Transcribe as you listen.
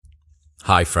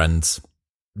Hi friends.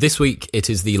 This week it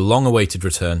is the long-awaited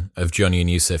return of Johnny and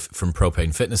Yusuf from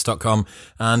propanefitness.com,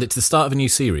 and it's the start of a new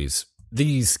series.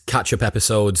 These catch-up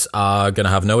episodes are going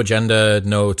to have no agenda,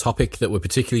 no topic that we're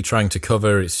particularly trying to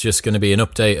cover. It's just going to be an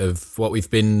update of what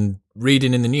we've been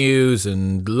reading in the news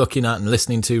and looking at and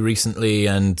listening to recently,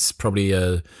 and probably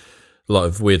a lot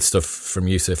of weird stuff from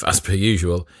Yusuf as per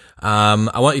usual.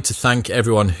 I wanted to thank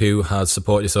everyone who has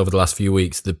supported us over the last few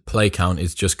weeks. The play count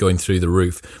is just going through the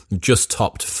roof. We've just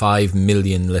topped 5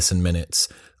 million listen minutes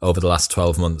over the last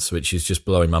 12 months, which is just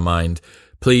blowing my mind.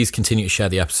 Please continue to share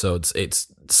the episodes. It's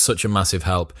such a massive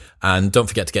help. And don't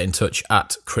forget to get in touch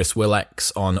at Chris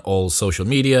Willex on all social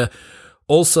media.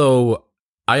 Also,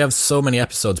 I have so many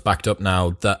episodes backed up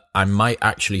now that I might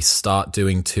actually start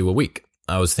doing 2 a week.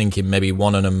 I was thinking maybe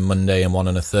one on a Monday and one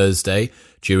on a Thursday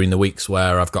during the weeks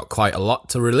where I've got quite a lot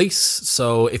to release.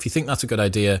 So if you think that's a good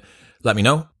idea, let me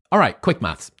know. All right, quick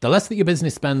maths. The less that your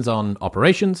business spends on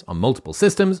operations, on multiple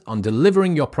systems, on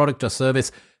delivering your product or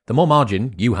service, the more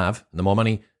margin you have, the more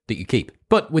money that you keep.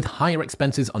 But with higher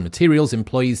expenses on materials,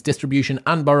 employees, distribution,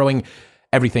 and borrowing,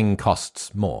 everything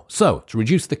costs more. So, to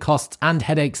reduce the costs and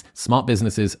headaches, smart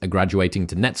businesses are graduating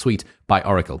to NetSuite by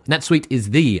Oracle. NetSuite is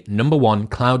the #1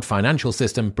 cloud financial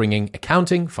system, bringing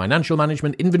accounting, financial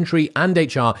management, inventory, and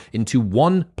HR into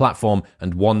one platform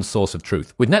and one source of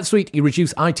truth. With NetSuite, you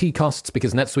reduce IT costs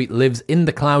because NetSuite lives in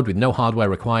the cloud with no hardware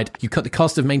required. You cut the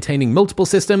cost of maintaining multiple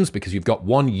systems because you've got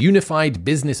one unified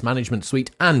business management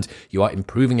suite, and you are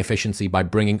improving efficiency by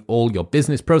bringing all your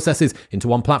business processes into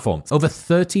one platform. Over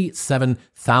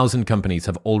 37,000 companies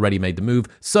have already made the move,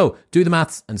 so do the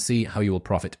maths and see how you will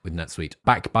profit with NetSuite.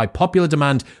 Backed by popular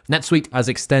demand, NetSuite has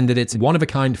extended its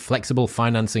one-of-a-kind flexible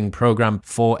financing program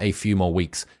for a few more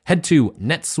weeks. Head to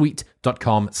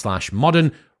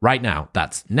netsuite.com/modern right now.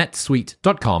 That's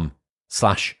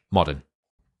netsuite.com/modern.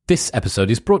 This episode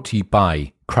is brought to you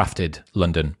by Crafted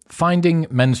London. Finding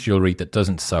men's jewellery that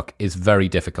doesn't suck is very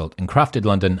difficult, and Crafted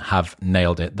London have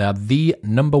nailed it. They're the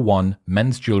 #1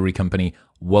 men's jewellery company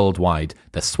worldwide.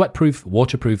 They're sweatproof,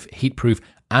 waterproof, heatproof,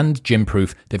 and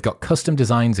gym-proof. They've got custom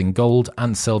designs in gold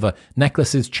and silver,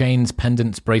 necklaces, chains,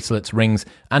 pendants, bracelets, rings,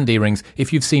 and earrings.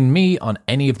 If you've seen me on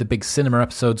any of the big cinema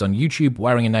episodes on YouTube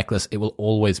wearing a necklace, it will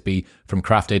always be from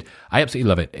Crafted. I absolutely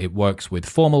love it. It works with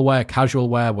formal wear, casual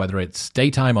wear, whether it's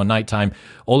daytime or nighttime.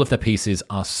 All of their pieces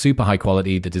are super high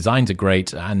quality. The designs are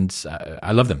great, and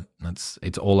I love them.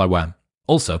 It's all I wear.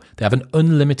 Also, they have an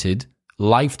unlimited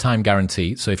lifetime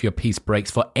guarantee, so if your piece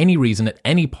breaks for any reason at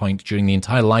any point during the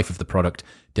entire life of the product,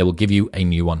 they will give you a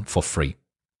new one for free.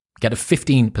 Get a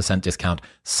 15% discount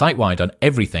site-wide on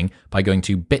everything by going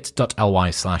to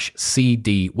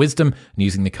bit.ly/cdwisdom and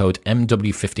using the code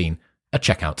MW15 at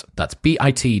checkout. That's bit.ly/C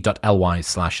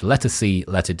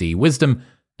wisdom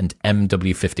and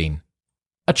MW15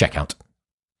 at checkout.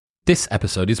 This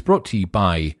episode is brought to you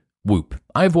by Whoop.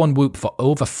 I've worn Whoop for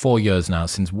over 4 years now,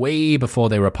 since way before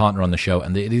they were a partner on the show,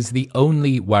 and it is the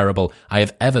only wearable I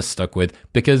have ever stuck with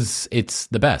because it's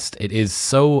the best. It is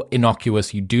so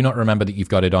innocuous, you do not remember that you've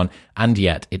got it on, and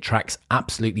yet it tracks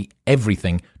absolutely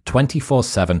everything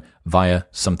 24/7 via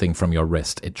something from your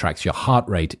wrist. It tracks your heart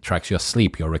rate, it tracks your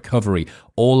sleep, your recovery,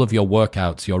 all of your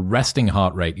workouts, your resting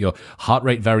heart rate, your heart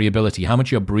rate variability, how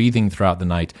much you're breathing throughout the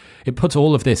night. It puts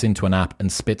all of this into an app and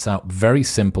spits out very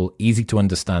simple, easy to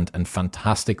understand, and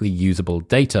fantastically usable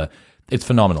data. It's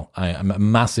phenomenal. I am a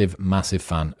massive, massive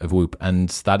fan of Whoop, and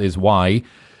that is why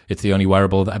it's the only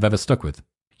wearable that I've ever stuck with.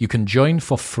 You can join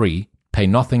for free, pay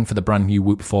nothing for the brand new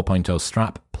Whoop 4.0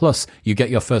 strap, plus you get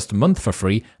your first month for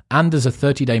free, and there's a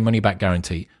 30-day money-back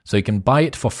guarantee. So you can buy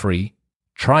it for free,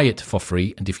 try it for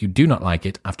free, and if you do not like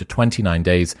it, after 29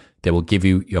 days, they will give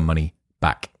you your money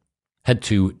back. Head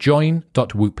to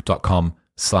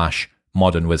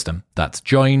join.whoop.com/modernwisdom. That's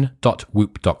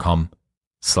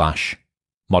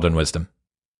join.whoop.com/modernwisdom.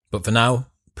 But for now,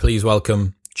 please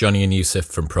welcome Johnny and Yusuf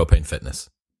from Propane Fitness.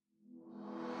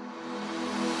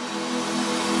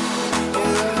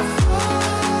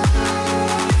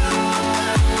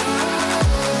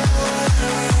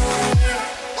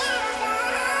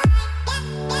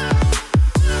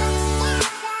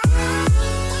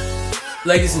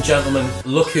 Ladies and gentlemen,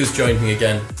 look who's joined me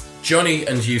again. Johnny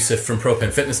and Yusuf from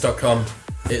propanefitness.com.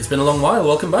 It's been a long while.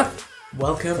 Welcome back.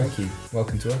 Welcome. Thank you.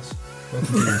 Welcome to us.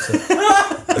 Welcome to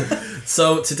Yusuf.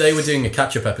 So today we're doing a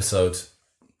catch-up episode.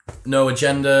 No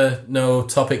agenda, no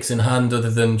topics in hand other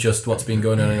than just what's been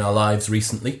going on in our lives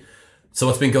recently. So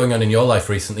what's been going on in your life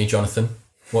recently, Jonathan?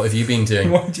 What have you been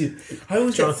doing? I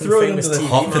always get thrown under the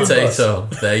hot potato.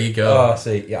 There you go. Oh,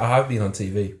 see, yeah, I have been on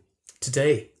TV.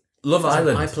 Today. Love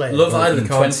Island. I play Love Island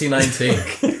 2019.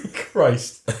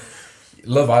 Christ.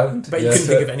 Love Island. But you couldn't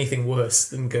think of anything worse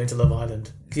than going to Love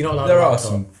Island. You're not allowed There a are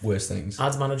laptop. some worse things.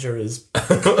 Ads manager is...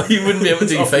 You wouldn't be able to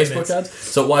do Off Facebook limits. ads.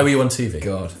 So why were you on TV?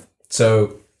 God.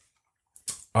 So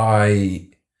I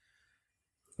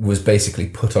was basically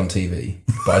put on TV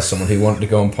by someone who wanted to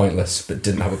go on Pointless but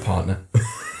didn't have a partner.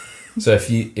 So if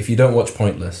you don't watch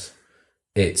Pointless,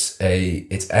 it's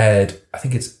aired, I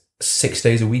think it's 6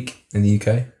 days a week in the UK.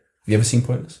 Have you ever seen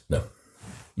Pointless? No.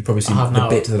 You've probably seen I have the now.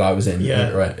 bit that I was in. Yeah.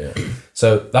 Right. Yeah.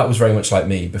 So that was very much like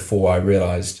me before I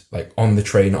realised, like on the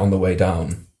train on the way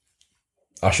down,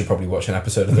 I should probably watch an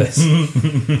episode of this.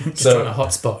 Just trying to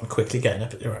hotspot and quickly get an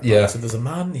episode. Right, Yeah. So there's a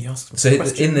man, he asks So a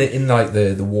question. in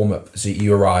the warm up, so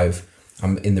you arrive,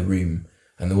 I'm in the room,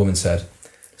 and the woman said,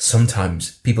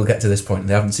 "Sometimes people get to this point and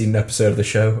they haven't seen an episode of the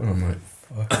show," and I'm like,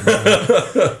 "Fucking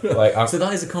hell." Like, So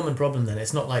that is a common problem then.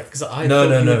 It's not like... Because I No, thought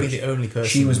no, you no. would be the only person.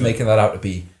 she was making that out to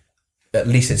be, at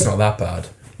least it's not that bad,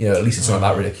 at least it's not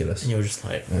that ridiculous. And you're just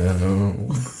like...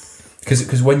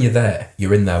 Because when you're there,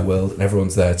 you're in their world, and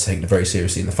everyone's there taking it very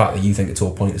seriously, and the fact that you think it's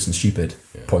all pointless and stupid,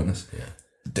 pointless,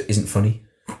 isn't funny.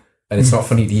 And it's not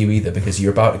funny to you either, because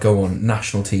you're about to go on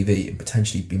national TV and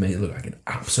potentially be made to look like an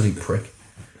absolute prick.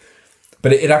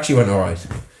 But it actually went all right.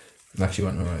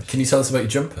 Can you tell us about your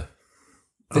jumper?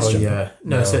 This jumper? yeah.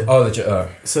 No,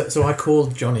 so I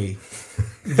called Johnny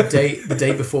the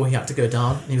day before he had to go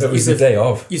down. And he was It like, was the day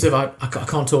of. Yusuf, I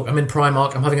can't talk. I'm in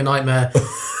Primark. I'm having a nightmare.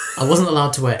 I wasn't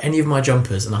allowed to wear any of my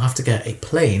jumpers, and I have to get a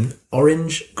plain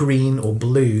orange, green, or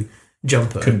blue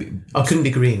jumper. Couldn't be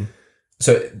green.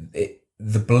 So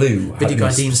the blue Video had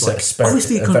Guardian's like,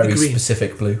 obviously it a couldn't be very green.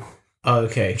 specific blue, Oh,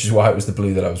 okay. which is why it was the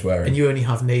blue that I was wearing. And you only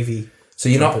have navy. So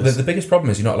you're not jumpers. the biggest problem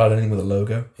is you're not allowed anything with a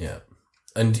logo. Yeah.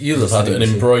 And you'll have had an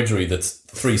embroidery that's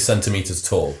 3 centimetres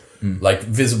tall, like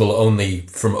visible only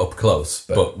from up close,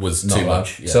 but was Not too allowed.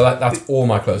 much. Yeah. So that's all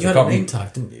my clothes. You It had a can't be- name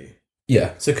tag, didn't you?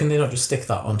 Yeah, So can they not just stick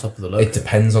that on top of the logo? it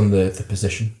depends on the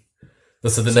position.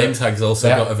 So the name tag's also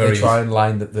They, got a very... they try and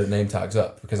line the name tags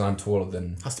up because I'm taller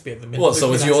than. Has to be at the middle. What,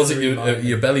 so was yours at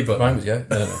your belly button? Mine was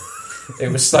no. It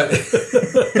was slightly.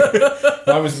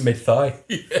 Mine was mid thigh.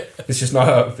 Yeah. It's just not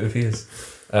how it appears.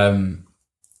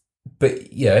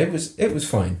 But yeah, it was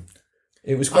fine.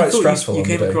 It was quite stressful. You on the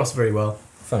came day. across very well.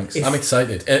 Thanks. I'm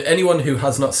excited. Anyone who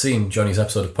has not seen Johnny's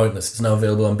episode of Pointless is now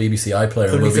available on BBC iPlayer.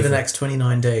 and Only will for be the next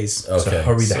 29 days. Okay. So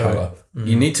hurry the hell up.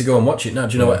 You need to go and watch it now.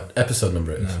 Do you know what episode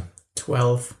number it is? No.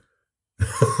 12.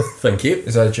 Thank you.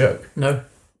 Is that a joke? No.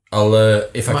 I'll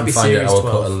if I Might can be find it, I series will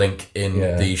 12. put a link in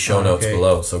Yeah. the show notes okay.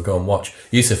 below. So go and watch.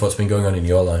 Yusuf, what's been going on in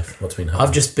your life? What's been happening?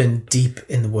 I've just been deep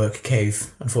in the work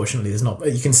cave. Unfortunately, there's not.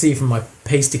 You can see from my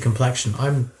pasty complexion,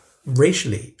 I'm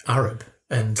racially Arab,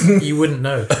 and you wouldn't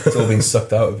know. It's all been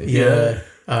sucked out of you.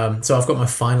 Yeah. So I've got my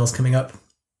finals coming up.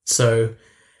 So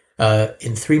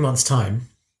in 3 months' time,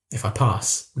 if I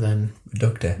pass, then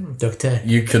Doctor. doctor.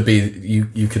 You could be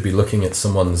you could be looking at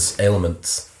someone's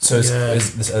ailments. So Yeah. are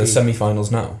the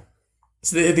semi-finals now?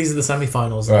 So these are the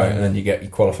semi-finals, Right, and and then then you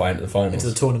qualify into the finals. into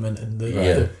the tournament and the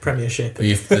Yeah. Premiership.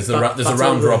 There's a That's round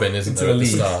all the- robin, isn't into there, the at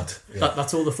the league. start?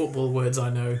 That's all the football words I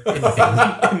know in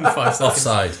 5 seconds.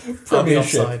 Offside. I'll be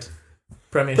Premiership. offside.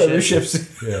 Premiership.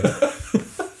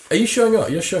 Are you showing off?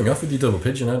 You're showing off with your double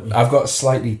pigeon, aren't you? I've got a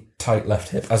slightly tight left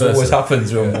hip, as Versa. always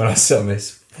happens when I sit on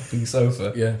this fucking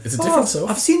sofa. Yeah, it's a Oh, different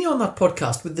sofa. I've seen you on that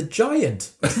podcast with the giant.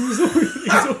 he's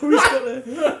always got a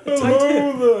tight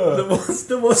hip.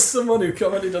 There was someone who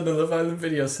commented under the violent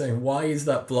video saying, "Why is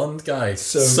that blonde guy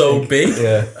so So big?"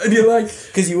 Yeah, And you're like,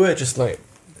 Because you were just like...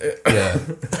 yeah.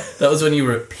 that was when you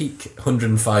were at peak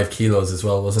 105 kilos as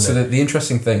well, wasn't So it? the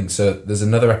interesting thing, so there's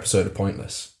another episode of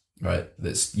Pointless, right,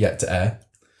 that's yet to air.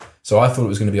 So I thought it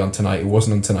was going to be on tonight. It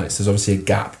wasn't on tonight. So there's obviously a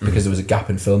gap because there was a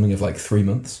gap in filming of like 3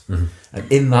 months.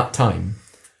 And in that time,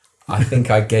 I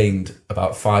think I gained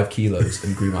about 5 kilos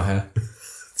and grew my hair.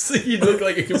 So you look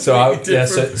like a completely So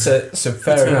different... so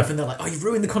fair Turn enough. up and they're like, oh, you've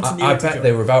ruined the I continuity. bet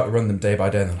they were about to run them day by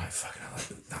day, and they're like, "Fucking hell,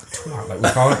 that twat! Like we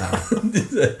can't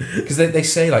now." Because they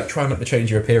say like, "Try not to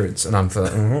change your appearance," and I'm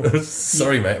like,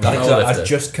 Sorry, mate. I'm an I powerlifter.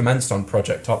 just commenced on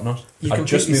Project Top Knot. You I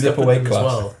completely just moved skipped up a weight them class. as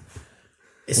well.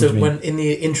 do So you mean? when in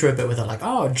the intro bit where they're like,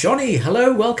 oh, Johnny,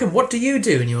 hello, welcome, what do you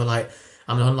do? And you were like,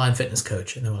 I'm an online fitness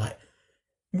coach. And they were like,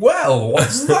 Well,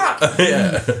 what's that?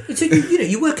 Yeah. so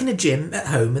you work in a gym at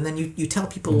home and then you tell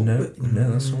people No,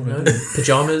 that's not what I do.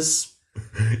 pajamas.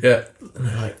 Yeah. And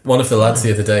they're like, One of the lads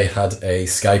the other day had a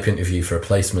Skype interview for a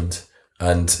placement,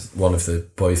 and one of the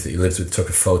boys that he lives with took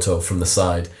a photo from the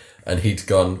side, and he'd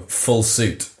gone full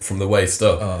suit from the waist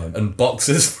up and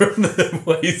boxers from the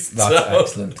waist That's down.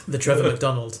 excellent. the Trevor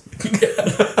McDonald.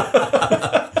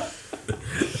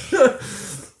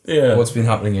 Yeah. What's been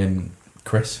happening in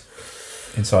Chris?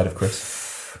 Inside of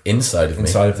Chris? inside of the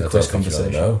quiz I don't think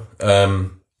conversation. you'll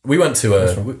know. We went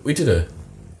to we did a.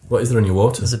 What is there in your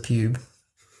water? There's a pube.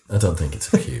 I don't think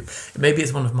it's a cube. Maybe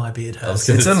it's one of my beard hairs.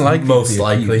 It's unlikely. Most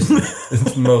likely.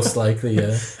 It's most likely,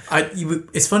 yeah.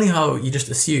 It's funny how you just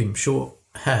assume short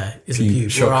hair is a Pube,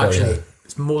 pube, short or hair, actually yeah.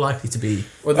 it's more likely to be.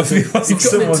 Well, I feel like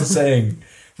someone saying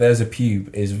there's a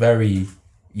pube is very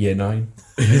year 9.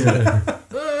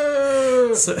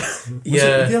 So,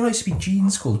 Yeah. There used to be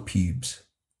jeans called pubes.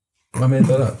 Have I made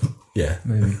that up? Yeah,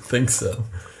 Maybe. I think so.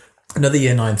 Another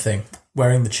year 9 thing: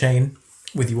 wearing the chain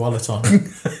with your wallet on.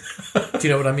 Do you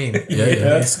know what I mean? Yeah.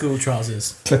 Your school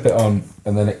trousers. Clip it on,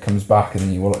 and then it comes back, and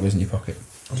then your wallet goes in your pocket.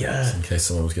 Yeah. In case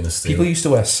someone was going to steal. People used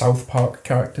to wear South Park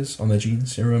characters on their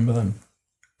jeans. You remember them?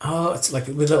 Oh, it's like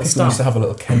with a little People stamp. used to have a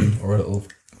little Kenny or a little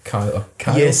Kyle.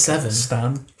 Year 7.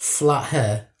 Stan. Flat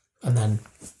hair, and then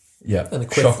Yeah. And a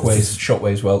quiff.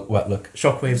 Shockwaves, wet look.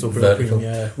 shockwaves or Vertical. cream.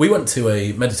 Yeah. We went to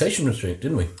a meditation retreat,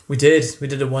 didn't we? We did. We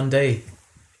did a one day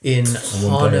in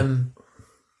Harnham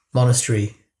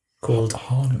Monastery called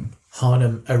Harnham.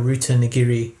 Aruta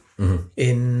Nagiri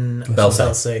in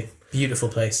Belsay. Beautiful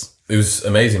place. It was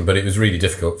amazing, but it was really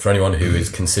difficult for anyone who is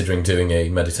considering doing a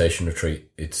meditation retreat.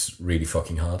 It's really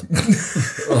fucking hard.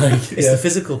 It's the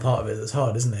physical part of it that's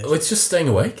hard, isn't it? It's just staying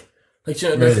awake. Like, you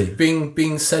know, Really?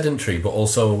 being sedentary, but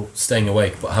also staying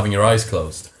awake, but having your eyes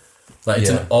closed. Like, it's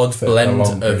Yeah, an odd for a blend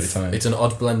long period of of. time. It's an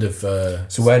odd blend of.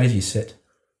 So where did you sit?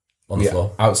 On the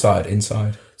floor. Outside,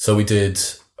 inside. So we did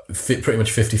pretty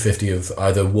much 50-50 of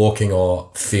either walking or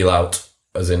feel out,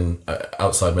 as in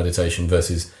outside meditation,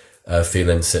 versus feel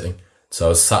in sitting. So I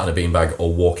was sat in a beanbag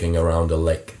or walking around a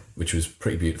lake, which was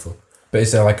pretty beautiful. But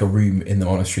is there like a room in the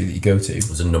monastery that you go to?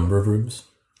 There's a number of rooms.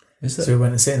 Is there? So we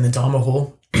went and sit in the Dharma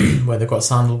hall where they've got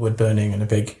sandalwood burning and a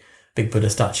big Buddha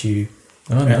statue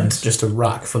and nice. just a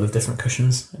rack full of different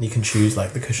cushions, and you can choose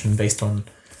like the cushion based on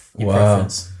your Wow.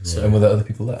 preference. So, and were there other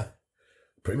people there?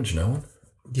 Pretty much no one.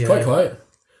 Yeah. Quite quiet.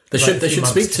 They Like should a few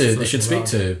speak months to just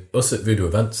floating us at Voodoo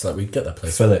events. Like, we'd get that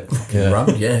place Fill it. Yeah.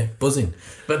 rammed, yeah, buzzing.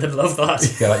 But they'd love that.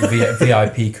 Yeah, like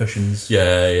VIP cushions.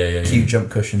 Yeah. Cute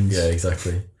jump cushions. Yeah,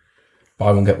 exactly.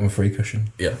 Buy one, get one free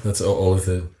cushion. Yeah, that's all of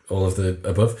the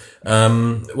above.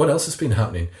 What else has been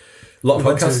happening? A lot of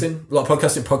podcasting.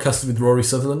 Podcasted with Rory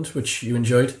Sutherland, which you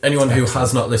enjoyed. Anyone who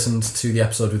has not listened to the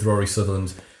episode with Rory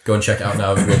Sutherland, go and check it out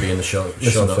now. It will be in the show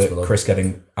Listen notes for below. Chris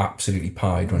getting absolutely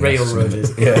pied when he Railroaded.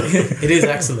 Yeah. It is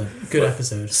excellent. Good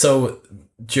episode. So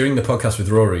during the podcast with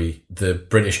Rory, the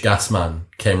British gas man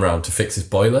came round to fix his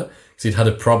boiler because he'd had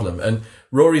a problem. And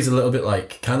Rory's a little bit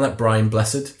kind of like Brian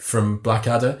Blessed from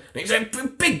Blackadder. And he's a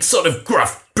big sort of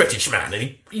gruff British man,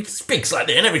 and he speaks like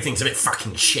that, and everything's a bit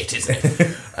fucking shit, isn't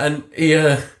it? And he,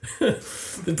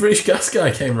 the British gas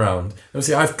guy came round.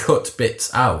 Obviously, I've cut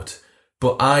bits out,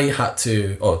 but I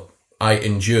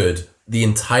endured the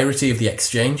entirety of the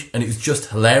exchange, and it was just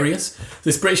hilarious.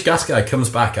 This British gas guy comes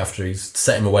back after he's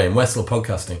set him away in Westhill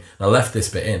podcasting, and I left this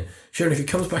bit in. Sure enough, he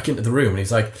comes back into the room and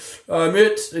he's like,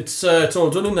 mate, it's all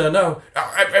done in there now.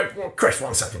 Chris,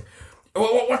 1 second.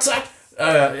 What's that?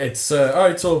 It's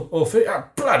all fit.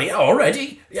 Bloody hell,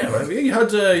 already? Yeah, well, you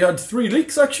had 3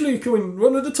 leaks actually coming.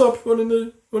 One at the top, one in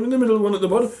the middle, one at the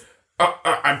bottom.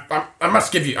 I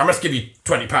must give you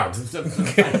 £20.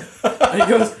 And he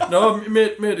goes, no,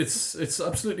 mate, it's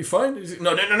absolutely fine. He's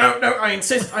like, no, I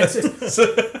insist.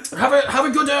 Have a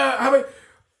good.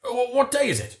 What day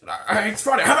is it? It's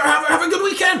Friday. Have a good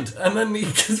weekend. And then he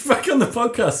gets back on the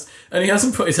podcast, and he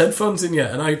hasn't put his headphones in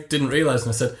yet. And I didn't realise. And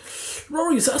I said,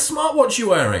 Rory, is that a smartwatch you're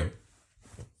wearing?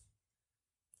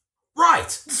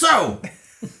 Right. So,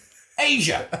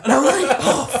 Asia. And I'm like,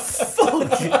 oh,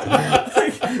 fuck.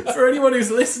 Like, for anyone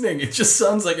who's listening, it just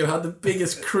sounds like I've had the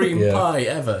biggest cream pie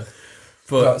ever.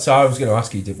 But So I was going to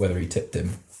ask you whether he tipped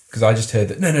him, because I just heard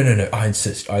that. No. I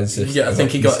insist. yeah, I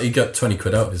think he got 20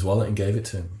 quid out of his wallet and gave it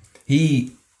to him.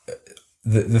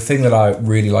 The thing that I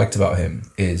really liked about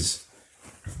him is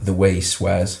the way he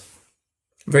swears.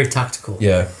 Very tactical.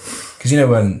 Yeah, because you know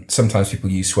when sometimes people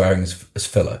use swearing as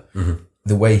filler,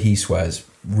 the way he swears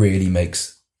really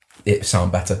makes it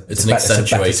sound better. It's an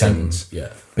accentuating sentence. Yeah,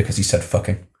 because he said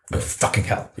fucking. Fucking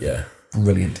hell. Yeah.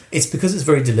 Brilliant. It's because it's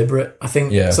very deliberate. I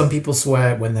think some people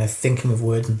swear when they're thinking of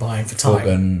words and buying for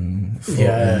time.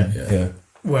 Yeah.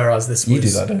 Whereas this You was...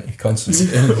 do that, don't you?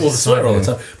 Constantly. all the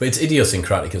time. But it's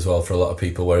idiosyncratic as well for a lot of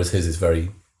people, whereas his is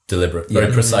very deliberate,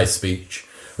 very precise speech,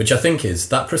 which I think is,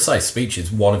 that precise speech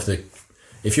is one of the,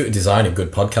 if you were to design a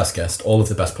good podcast guest, all of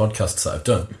the best podcasts that I've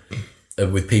done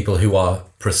with people who are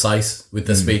precise with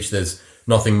their speech. There's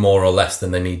nothing more or less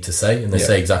than they need to say, and they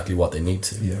say exactly what they need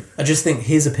to. Yeah. I just think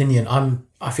his opinion,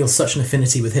 I feel such an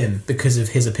affinity with him because of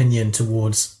his opinion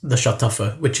towards the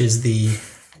Shatafa, which is the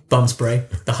bum spray,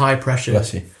 the high pressure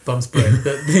Bless you. bum spray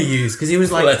that they use. Because he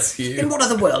was like, Bless you. in what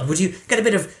other world would you get a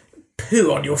bit of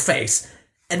poo on your face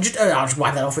and I'll just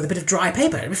wipe that off with a bit of dry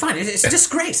paper. It'll be fine. It's a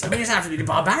disgrace. I mean, it's absolutely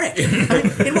barbaric. I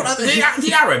mean, in what other...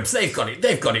 The Arabs, they've got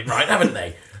it right, haven't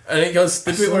they? And it goes,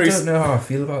 the bit where I he's... don't know how I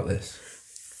feel about this.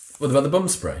 What about the bum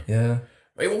spray? Yeah.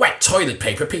 Wet toilet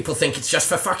paper, people think it's just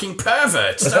for fucking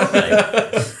perverts, don't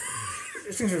they?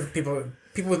 Things for people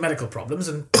with medical problems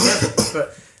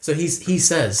but so he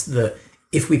says that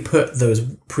if we put those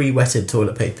pre-wetted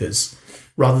toilet papers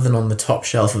rather than on the top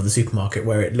shelf of the supermarket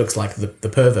where it looks like the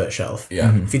pervert shelf,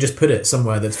 if you just put it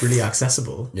somewhere that's really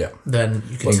accessible, then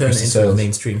you can turn it into a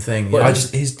mainstream thing. Well, I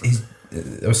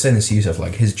was saying this to Yusuf,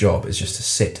 like his job is just to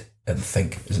sit and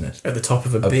think, isn't it? At the top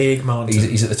of a big mountain.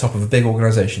 He's at the top of a big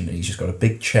organisation and he's just got a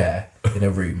big chair in a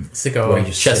room cigar, where he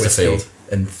just Chesterfield, sits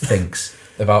and thinks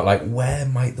about like where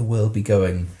might the world be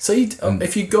going. So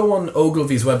if you go on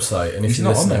Ogilvy's website and if he's you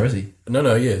not listen, on there, is he?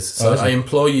 No, he is. So I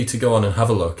implore you to go on and have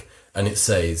a look. And it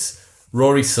says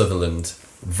Rory Sutherland,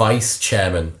 Vice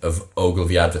Chairman of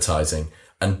Ogilvy Advertising.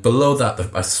 And below that,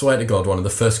 I swear to God, one of the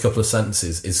first couple of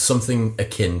sentences is something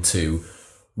akin to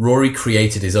Rory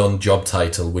created his own job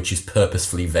title, which is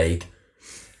purposefully vague.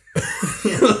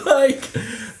 Like,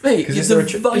 mate, Is there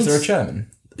a chairman?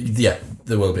 Yeah,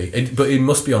 there will be. But it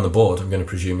must be on the board, I'm going to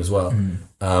presume, as well.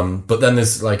 But then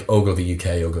there's like Ogilvy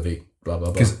UK, Ogilvy, blah, blah,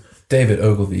 blah. Because David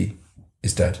Ogilvy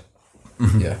is dead.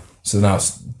 Yeah. So now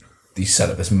he's set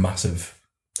up this massive...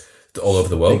 all over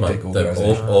the world, big man. They're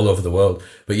all over the world.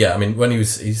 But yeah, I mean, when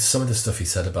he's some of the stuff he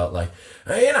said about like,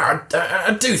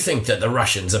 I do think that the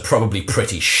Russians are probably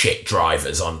pretty shit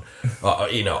drivers on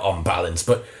balance,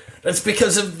 but that's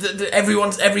because of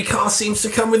every car seems to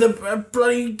come with a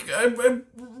bloody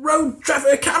road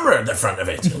traffic camera at the front of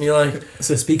it. And you're like...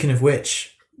 So speaking of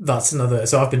which, that's another...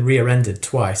 So I've been rear-ended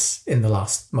twice in the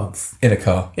last month. In a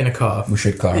car. We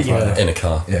should clarify that. In a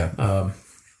car. Yeah.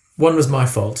 One was my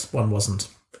fault, one wasn't.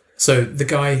 So the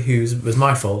guy who was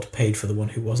my fault paid for the one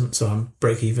who wasn't, so I'm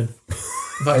break even.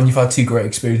 And you've had two great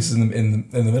experiences in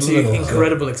the middle two of it.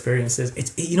 Incredible experiences.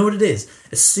 It's, you know what it is?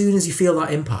 As soon as you feel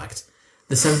that impact,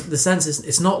 the sense is,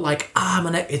 it's not like,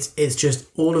 my neck, it's just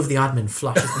all of the admin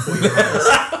flashes before your eyes.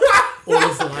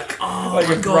 All of the like, oh like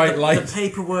my a God, bright light. the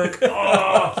paperwork,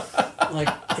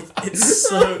 it's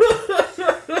so...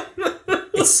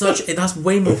 That's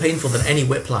way more painful than any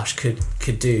whiplash could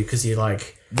do, because you're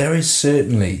like... There is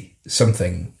certainly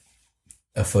something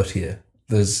afoot here.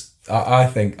 I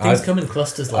think... Things come in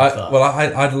clusters like that. Well,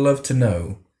 I'd love to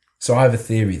know. So I have a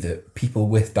theory that people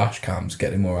with dash cams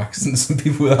get in more accidents than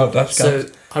people without dash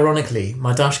cams. So, ironically,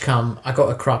 my dash cam, I got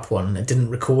a crap one and it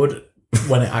didn't record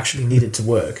when it actually needed to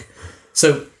work.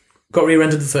 So, got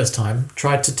rear-ended the first time,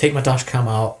 tried to take my dash cam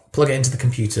out, plug it into the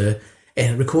computer,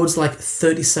 and it records like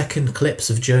 30-second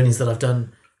clips of journeys that I've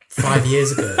done 5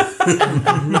 years ago,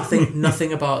 and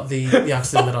nothing about the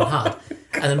accident that I'd had.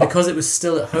 And then because it was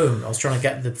still at home, I was trying to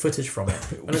get the footage from it.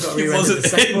 When I got rear-ended the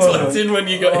second time, when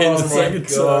you got hit the second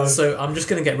time. So I'm just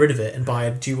going to get rid of it and buy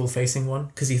a dual-facing one,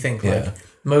 because you think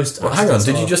most... Well, hang on,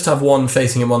 did you just have one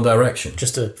facing in one direction?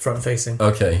 Just a front-facing.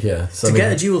 Okay, yeah. So to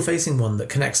get a dual-facing one that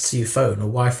connects to your phone or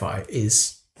Wi-Fi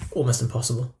is almost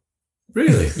impossible.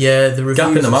 Really? Yeah, the reviews...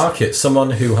 Gap in the market.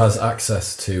 Someone who has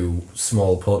access to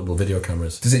small portable video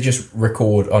cameras. Does it just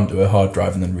record onto a hard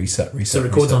drive and then reset? So it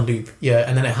records on loop, yeah,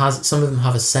 and then it has... Some of them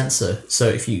have a sensor, so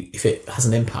if it has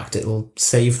an impact, it will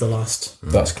save the last...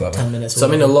 That's clever. 10 minutes. So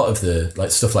I mean, a lot of the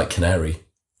stuff like Canary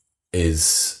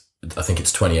is... I think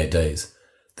it's 28 days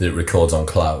that it records on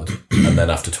cloud, and then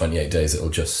after 28 days it'll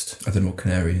just... I don't know what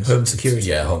Canary is. Home security.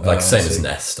 Yeah, same as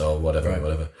Nest or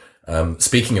whatever.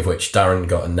 Speaking of which, Darren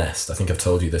got a Nest. I think I've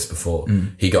told you this before.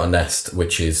 He got a Nest,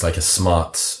 which is like a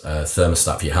smart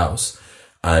thermostat for your house.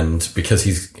 And because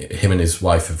him and his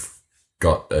wife have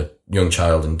got a young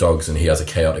child and dogs, and he has a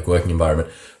chaotic working environment,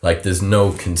 like there's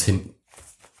no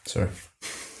Sorry.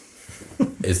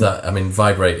 Is that, I mean,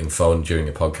 vibrating phone during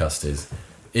a podcast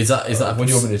is that what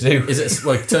do you want me to do? Is it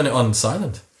like turn it on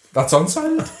silent? That's on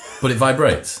silent? But it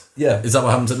vibrates? Yeah. Is that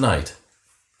what happens at night?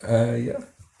 Yeah.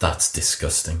 That's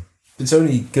disgusting. It's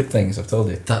only good things, I've told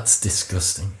you. That's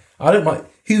disgusting. I don't mind.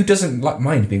 Who doesn't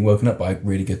mind being woken up by a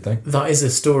really good thing? That is a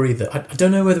story that... I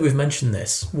don't know whether we've mentioned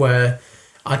this, where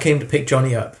I came to pick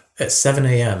Johnny up at 7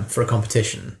 a.m. for a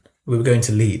competition. We were going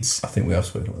to Leeds. I think we have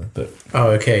spoken about it, but... Oh,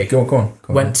 okay. Go on.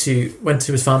 Went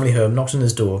to his family home, knocked on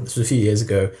his door. This was a few years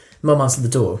ago. Mum answered the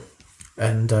door,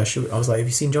 and I was like, "Have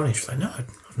you seen Johnny?" She was like, "No,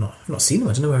 I've not seen him.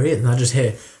 I don't know where he is." And I just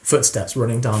hear footsteps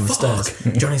running down the stairs.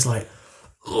 Johnny's like,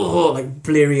 oh, like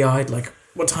bleary-eyed, like,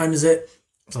 "What time is it?"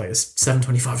 It's like, it's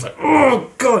 7:25. I was like,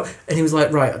 "Oh, God." And he was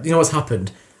like, "Right, you know what's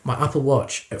happened? my Apple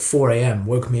Watch at 4 a.m.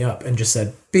 woke me up and just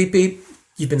said, beep, beep,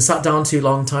 you've been sat down too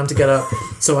long, time to get up.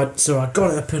 So I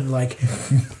got up and like,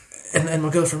 and then my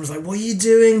girlfriend was like, what are you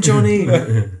doing, Johnny?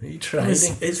 Are you trying?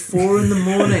 It's 4 a.m.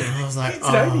 And I was like,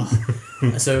 oh.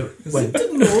 So went,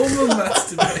 normal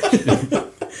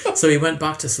masturbation. so he went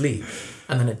back to sleep,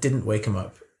 and then it didn't wake him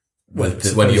up. When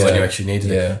you actually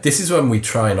needed it. This is when we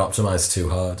try and optimize too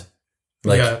hard.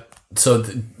 Like, so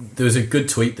there was a good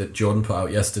tweet that Jordan put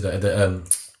out yesterday.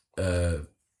 That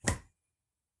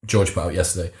George put out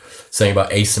yesterday, saying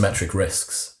about asymmetric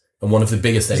risks, and one of the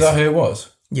biggest. Is that who it was?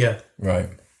 Yeah. Right.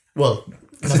 Well,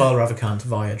 Naval Ravikant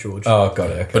via George. Oh, got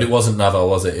it. Okay. But it wasn't Naval,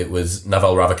 was it? It was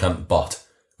Naval Ravikant Bot,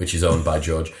 which is owned by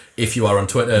George. If you are on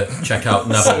Twitter, check out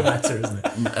Naval. Better, isn't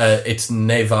it? It's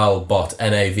Naval Bot,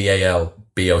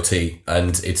 NAVALBOT,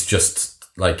 and it's just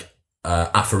like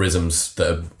aphorisms that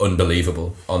are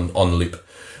unbelievable on loop.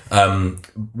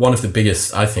 One of the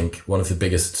biggest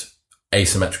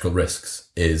asymmetrical risks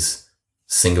is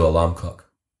single alarm clock.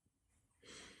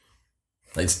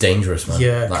 It's dangerous, man.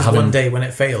 Yeah, because one day when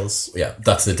it fails... Yeah,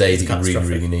 that's the day that you really,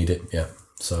 really need it. Yeah,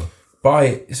 so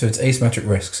it's asymmetric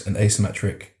risks and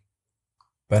asymmetric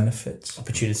benefits?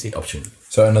 Opportunity.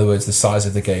 So in other words, the size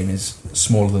of the gain is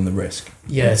smaller than the risk.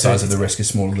 Yeah. The size of the risk is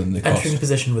smaller than the cost. Entering a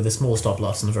position with a small stop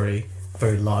loss and a very,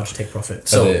 very large take profit.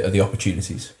 So are the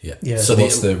opportunities. Yeah. So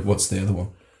what's the other one?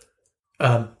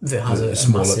 That has a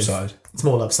small massive, upside.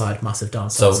 Small upside, massive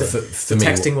downside. So for me,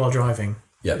 texting while driving.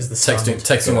 Yeah, is the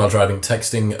texting while driving,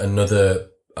 texting another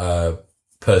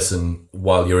person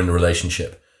while you're in a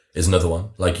relationship is another one.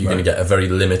 Like you're going to get a very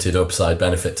limited upside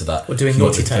benefit to that. Or doing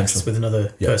naughty texts with another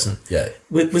person. Yeah.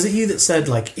 Was it you that said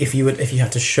like if you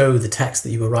had to show the text that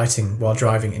you were writing while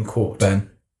driving in court? Ben.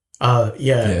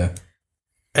 Yeah.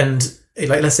 And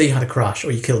like let's say you had a crash or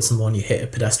you killed someone, you hit a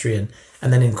pedestrian,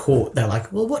 and then in court they're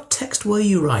like, well, what text were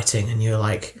you writing? And you're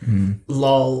like,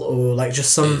 lol, or like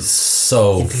just some... It's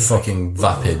so fucking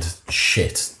vapid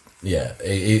shit. Yeah,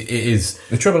 it is.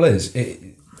 The trouble is,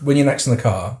 when you're next in the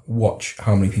car, watch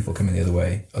how many people coming the other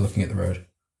way are looking at the road.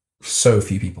 So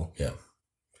few people. Yeah.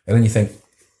 And then you think,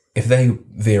 if they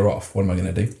veer off, what am I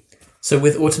going to do? So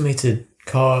with automated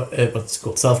car, what's it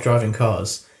called, self-driving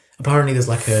cars, apparently there's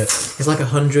like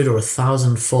 100 or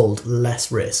 1,000-fold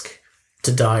less risk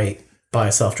to die by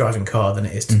a self-driving car than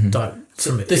it is to die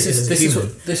from it. This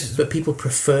is. But people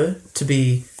prefer to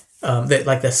be.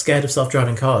 They're scared of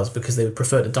self-driving cars because they would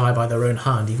prefer to die by their own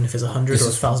hand, even if it's 100 or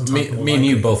 1,000 times more me and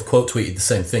you both quote tweeted the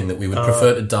same thing, that we would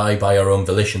prefer to die by our own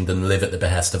volition than live at the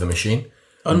behest of a machine.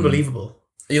 Unbelievable.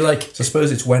 You're like, so I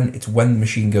suppose it's when the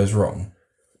machine goes wrong.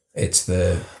 It's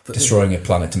the destroying a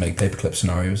planet to make paperclip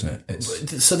scenario, isn't it?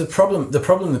 So the problem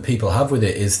that people have with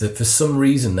it is that for some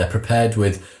reason they're prepared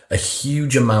with a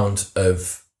huge amount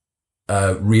of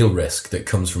real risk that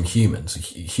comes from humans, a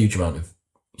huge amount of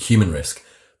human risk,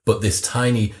 but this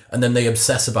tiny, and then they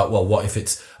obsess about, well, what if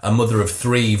it's a mother of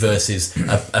 3 versus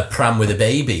a pram with a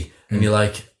baby, and you're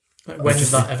like, when is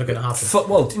that ever going to happen?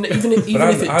 Well, even if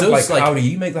it does, how do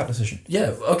you make that decision?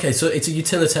 Yeah, okay, so it's a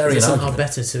utilitarian Is it somehow argument.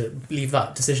 better to leave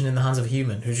that decision in the hands of a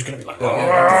human who's just going to be like,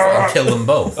 I'll kill them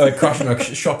both. Crash in a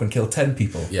shop and kill 10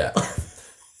 people. Yeah.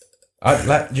 I'd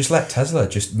let Tesla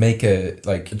just make a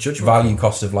value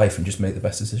cost of life and just make the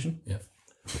best decision. Yeah.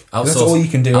 That's all you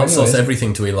can do. Outsource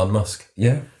everything to Elon Musk.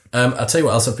 Yeah. I'll tell you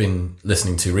what else I've been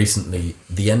listening to recently.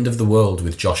 The End of the World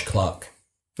with Josh Clark.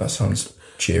 That sounds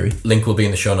cheery. Link will be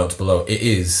in the show notes below. It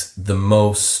is the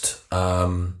most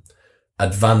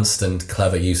advanced and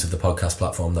clever use of the podcast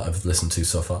platform that I've listened to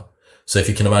so far. So if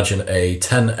you can imagine a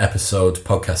 10-episode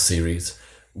podcast series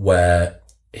where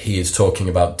he is talking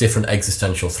about different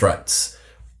existential threats,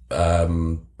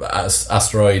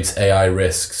 asteroids, AI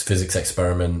risks, physics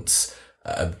experiments,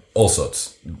 all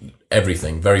sorts,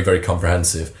 everything, very, very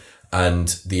comprehensive. And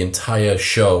the entire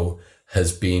show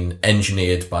has been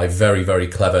engineered by very, very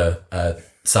clever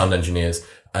sound engineers,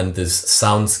 and there's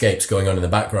soundscapes going on in the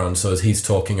background. So as he's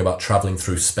talking about traveling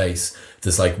through space,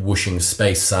 there's like whooshing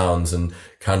space sounds and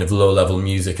kind of low-level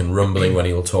music and rumbling when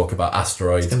he'll talk about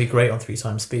asteroids. It's going to be great on 3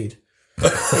 times speed.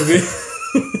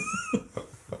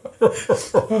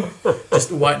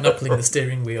 Just white-knuckling the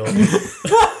steering wheel.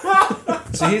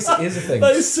 So here's the thing.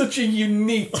 That is such a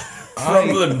unique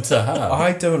problem to have.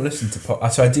 I don't listen to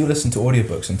so I do listen to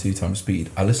audiobooks on 2 times speed.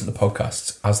 I listen to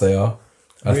podcasts as they are.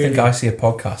 I think I see a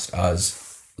podcast as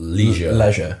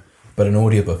leisure. But an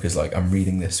audiobook is like, I'm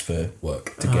reading this for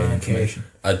Work. to gain information.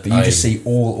 But But you just see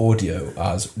all audio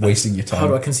as wasting your How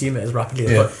do I time. consume it as rapidly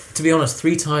as Yeah. possible? To be honest,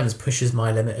 3 times pushes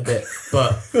my limit a bit,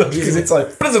 but I'm Because using it's like...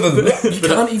 you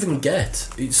can't even get.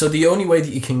 So the only way that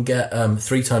you can get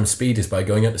 3 times speed is by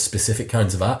going into specific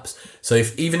kinds of apps. So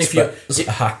if you're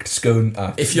hacked scone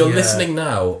app. if you're Yeah. listening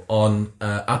now on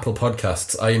Apple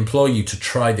Podcasts, I implore you to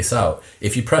try this out.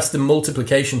 If you press the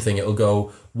multiplication thing, it'll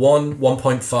go 1,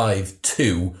 1.5,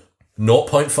 2,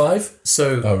 0.5.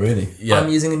 So Oh, really? Yeah. I'm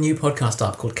using a new podcast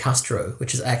app called Castro,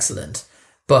 which is excellent,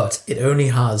 but it only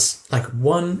has like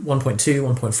 1, 1.2,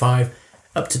 1.5,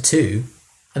 up to 2,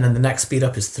 and then the next speed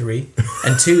up is 3,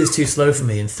 and 2 is too slow for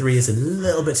me, and 3 is a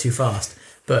little bit too fast.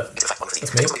 But It's a fact, one of the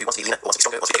that's me. somebody who wants to be leaner, wants to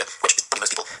be stronger, wants to be bigger, which is probably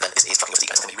most people, then is tracking your physique.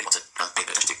 That's something you really want to pay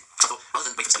attention to. So rather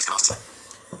than wait for somebody to come after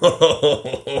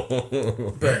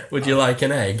But Would you like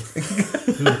an egg?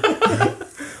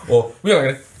 Or...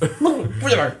 We're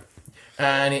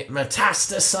And it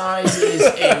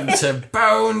metastasizes into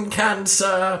bone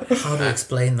cancer. how do I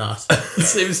explain that?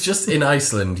 It was just in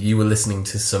Iceland. You were listening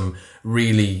to some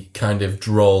really kind of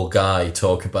droll guy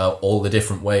talk about all the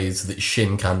different ways that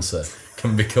shin cancer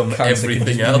can become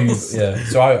everything else. Yeah.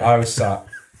 So I was sat...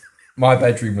 My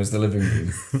bedroom was the living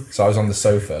room. So I was on the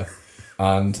sofa.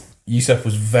 And Yusuf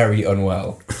was very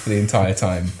unwell for the entire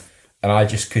time. And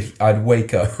I'd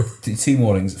wake up... 2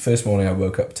 mornings. The first morning I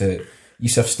woke up to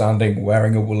Yusuf standing,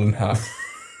 wearing a woolen hat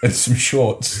and some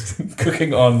shorts,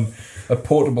 cooking on a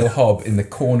portable hob in the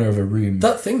corner of a room.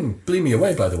 That thing blew me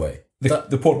away, by the way.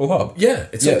 The portable hob? Yeah,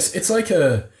 it's Yeah. it's like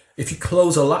if you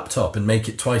close a laptop and make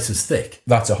it twice as thick,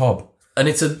 That's a hob. and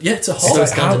it's a So hob.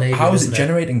 it's Scandinavian, how is isn't it it?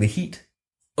 generating the heat?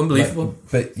 Unbelievable.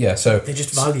 But yeah, so They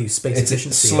just value space it's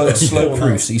efficiency. slow above all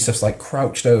proof. else. So Yusuf's like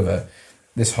crouched over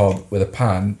this hob with a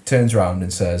pan, turns around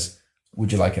and says,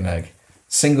 "Would you like an egg?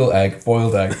 Single egg,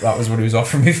 boiled egg." That was what he was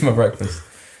offering me for my breakfast,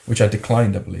 which I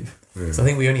declined, I believe. So I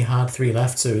think we only had 3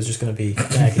 left, so it was just going to be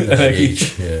an egg each. An egg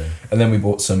each. Yeah. And then we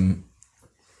bought some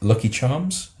Lucky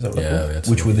Charms, is that what they're Yeah, called? we had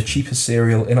some Which were the cheapest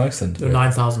cereal in Iceland, They were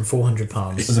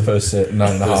 £9,400. as opposed to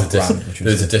 £9.5 grand, which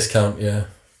There's was a discount, yeah.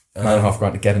 £9.5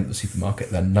 grand to get into the supermarket,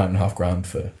 then £9.5 grand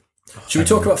for. Should we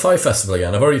talk about Fire Festival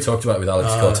again? I've already talked about it with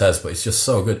Alex Cortez, but it's just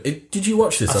so good. Did you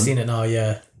watch this? I've seen it now,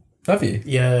 yeah. Have you?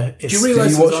 Yeah. Did you Did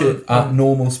realise you watch it's it at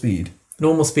normal speed?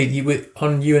 Normal speed,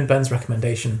 on you and Ben's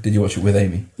recommendation. Did you watch it with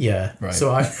Amy? Yeah. Right.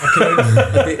 So I can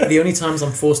only, the only times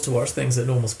I'm forced to watch things at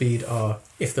normal speed are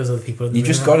if there's other people in the You room.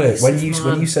 just got to Like,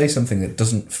 when you say something that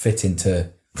doesn't fit into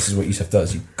this is what Yusuf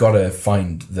does. You've got to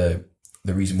find the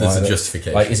reason why. There's a that-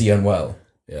 justification. Like, is he unwell,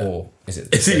 Yeah. or is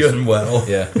it? Is he unwell?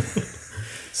 Yeah.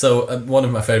 So one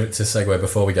of my favourite, to segue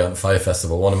before we go on the Fire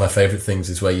Festival, one of my favourite things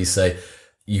is where you say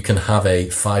you can have a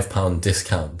 £5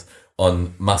 discount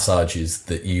on massages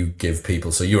that you give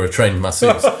people. So you're a trained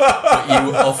masseuse, but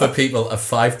you offer people a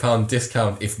 £5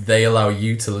 discount if they allow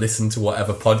you to listen to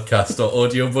whatever podcast or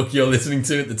audiobook you're listening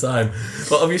to at the time.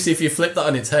 But obviously, if you flip that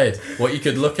on its head, what you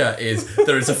could look at is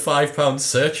there is a £5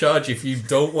 surcharge if you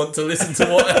don't want to listen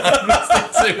to what I'm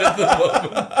listening to at the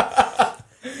moment.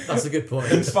 That's a good point.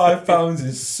 £5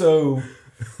 is so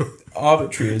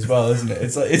arbitrary as well, isn't it?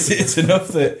 It's like it's enough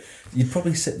that you'd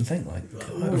probably sit and think like,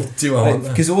 Do I want that?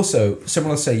 because also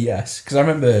someone will say yes. Because I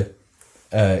remember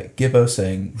Gibbo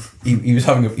saying he was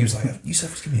like,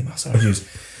 Yusuf was giving me a massage. He was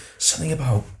something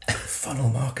about funnel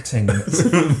marketing.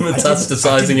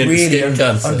 Metastasizing into really skin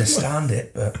cancer. understand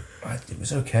it, but it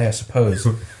was okay, I suppose.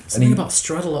 Something about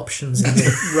straddle options in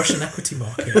the Russian equity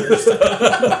market.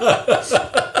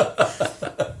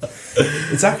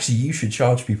 It's actually, you should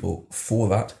charge people for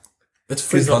that. It's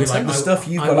free Because content. the stuff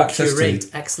you've I got will access curate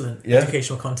to. excellent Yeah.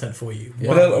 educational content for you.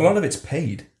 But a lot of it's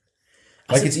paid.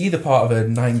 Like, it's either part of a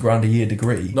 $9,000 a year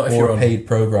degree Not if or you're a on- paid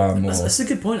program. Or That's a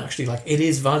good point, actually. Like, it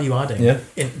is value adding. Yeah.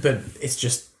 But it's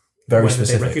just very whether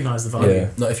specific. they recognise the value. Yeah.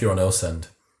 Not if you're on OSEND.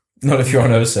 Not if you're on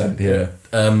OSEND. Yeah.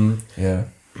 Yeah.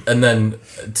 And then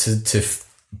to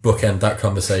bookend that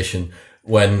conversation,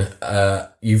 when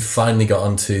you've finally got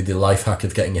onto the life hack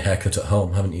of getting your hair cut at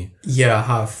home, haven't you? Yeah, I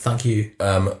have. Thank you.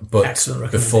 But Excellent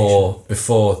recommendation.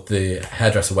 before the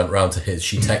hairdresser went round to his,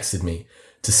 she texted me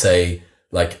to say,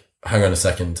 like, hang on a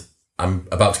second, I'm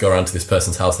about to go around to this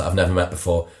person's house that I've never met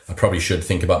before. I probably should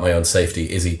think about my own safety.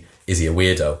 Is he a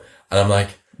weirdo? And I'm like,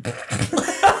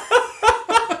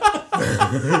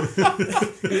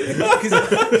 Because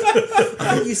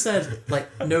I think you said like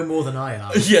no more than I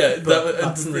am. Yeah, But that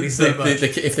doesn't really say much.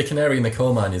 If the canary in the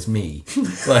coal mine is me,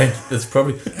 like there's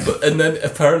probably. And then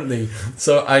apparently,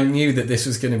 so I knew that this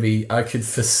was going to be. I could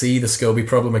foresee the SCOBY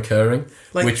problem occurring,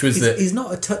 Like, which was that he's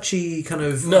not a touchy kind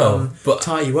of but-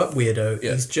 tie you up weirdo.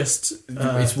 He's just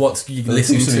it's what you It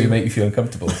listen seems to. to make you feel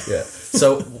uncomfortable. Yeah.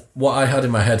 So what I had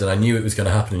in my head, and I knew it was going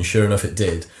to happen, and sure enough, it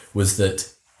did. Was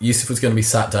that Yusuf was going to be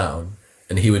sat down,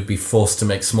 and he would be forced to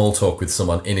make small talk with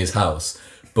someone in his house.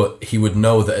 But he would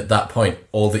know that at that point,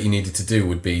 all that he needed to do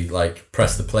would be like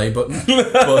press the play button.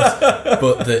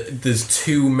 but there's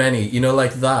too many,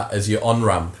 like that as your on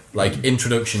ramp, like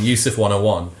introduction, Yusuf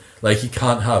 101. Like you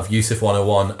can't have Yusuf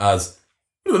 101 as.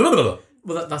 well,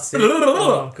 that's it.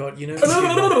 Oh god, And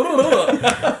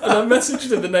I messaged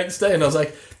her the next day, and I was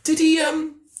like, "Did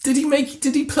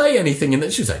he play anything?" And then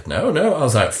she was like, "No." I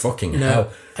was like, "Fucking hell!"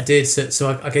 I did.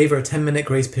 So I gave her a 10-minute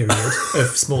grace period of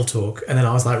small talk, and then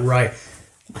I was like, right,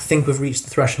 I think we've reached the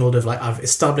threshold of like I've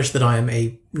established that I am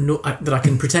that I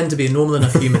can pretend to be a normal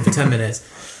enough human for 10 minutes.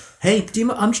 Hey,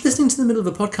 I'm just listening to the middle of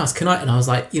a podcast. Can I? And I was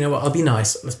like, you know what? I'll be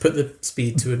nice. Let's put the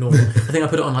speed to a normal. I think I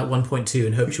put it on like 1.2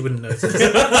 and hoped she wouldn't notice.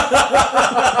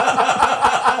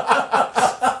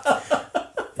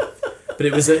 But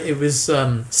it was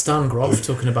Stan Grof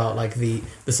talking about like the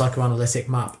psychoanalytic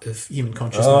map of human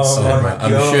consciousness. I'm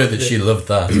sure that she loved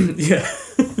that. Yeah.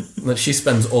 Like she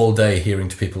spends all day hearing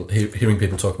people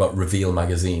talk about Reveal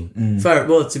magazine. Fair.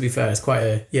 Well, to be fair, it's quite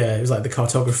it was like the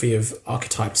cartography of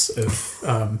archetypes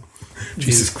of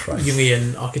Jesus Christ.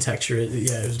 Jungian architecture.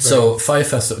 Yeah. It was So Fire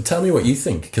Festival, tell me what you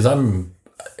think, because I'm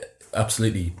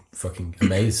absolutely fucking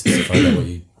amazed to find out what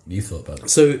you thought about it.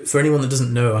 So for anyone that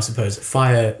doesn't know, I suppose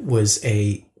Fire was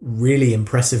a really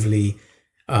impressively.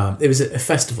 It was a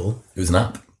festival. It was an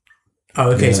app.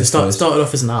 Oh, okay. Yeah, So I suppose. started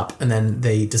off as an app, and then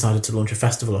they decided to launch a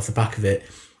festival off the back of it.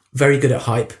 Very good at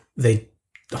hype. They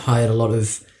hired a lot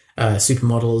of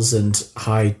supermodels and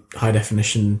high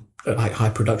definition, high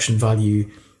production value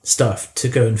stuff to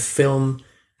go and film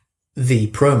the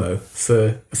promo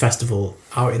for a festival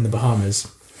out in the Bahamas,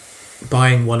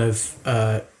 buying one of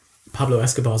Pablo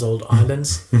Escobar's old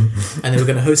islands, and they were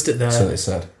going to host it there. So they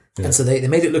said. And so they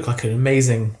made it look like an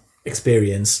amazing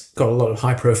experience. Got a lot of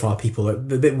high profile people, like,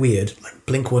 a bit weird, like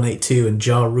Blink 182 and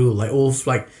Ja Rule, like all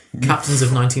like captains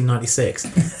of 1996.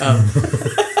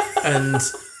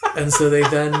 And so they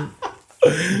then.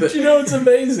 Do you know what's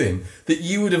amazing? That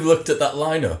you would have looked at that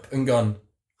lineup and gone,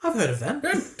 I've heard of them. I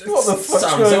What the fuck's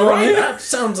sounds going on alright. here? That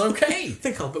sounds okay.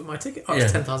 think I'll book my ticket. Oh, Yeah.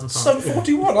 it's £10,000. Sum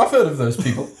 41. I've heard of those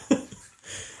people.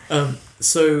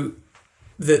 So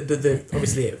the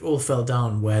obviously it all fell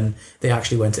down when they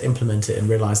actually went to implement it and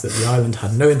realised that the island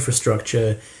had no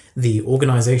infrastructure, the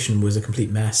organisation was a complete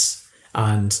mess,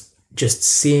 and just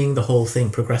seeing the whole thing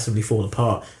progressively fall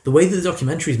apart. The way that the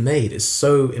documentary is made is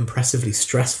so impressively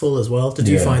stressful as well. Did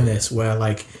you Yeah. find this where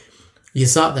like you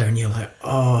sat there and you're like,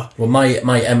 oh, Well,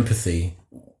 my empathy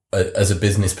as a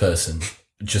business person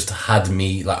just had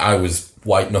me, like, I was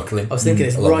white knuckling. I was thinking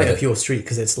it's along right with up it. your street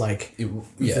because it's like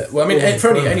Yeah, well, I mean, All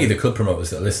for the any promo. of the club promoters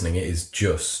that are listening,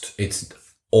 it's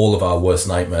all of our worst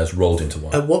nightmares rolled into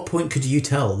one. at what point could you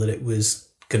tell that it was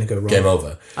going to go wrong? Game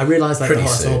over. I realised like Pretty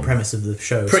that's the whole soon. premise of the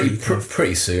show. so Pretty you kind of-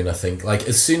 pretty soon, I think. Like,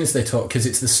 as soon as they talk, because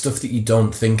it's the stuff that you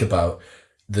don't think about,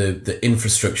 the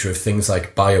infrastructure of things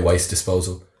like bio-waste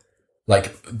disposal.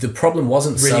 Like, the problem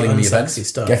wasn't really selling the unsexy event.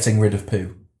 stuff. Getting rid of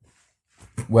poo.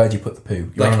 Where do you put the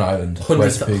poo? You're Like, on an island.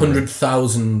 Where's the poo going?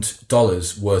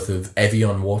 $100,000 worth of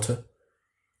Evian water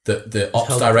that the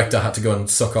ops director had to go and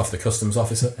suck off the customs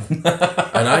officer. And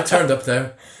I turned up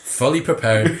there fully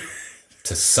prepared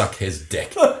to suck his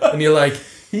dick. And you're like,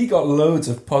 He got loads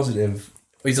of positive.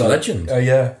 he's a legend. Oh,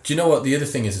 yeah. Do you know what the other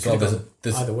thing is as well?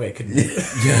 There's Either way, it could yeah,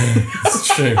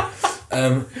 it's true.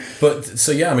 But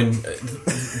so yeah, I mean,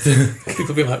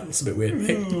 people being like, it's a bit weird.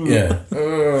 yeah.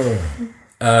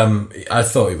 I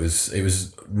thought it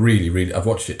was really, really. I've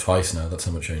watched it twice now. That's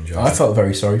how much I enjoyed I it. felt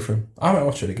very sorry for him. I might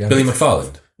watch it again. Billy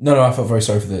McFarland. No, I felt very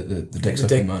sorry for the dick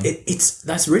sucking man.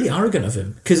 That's really arrogant of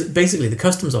him because basically the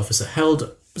customs officer held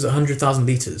was it 100,000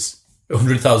 litres.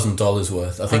 $100,000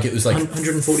 worth. I think it was like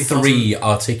 140,000. 3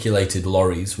 articulated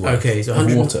lorries worth. Okay, so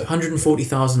Of water.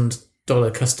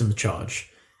 $140,000 customs charge,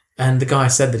 and the guy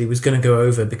said that he was going to go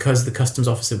over because the customs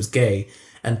officer was gay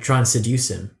and try and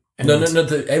seduce him. And No.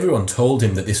 Everyone told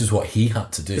him that this is what he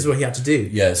had to do. This is what he had to do.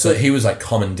 Yeah, so he was like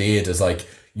commandeered as like,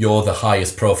 you're the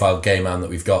highest profile gay man that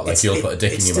we've got. Like, you'll put a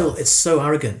dick in your mouth. It's so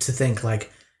arrogant to think like,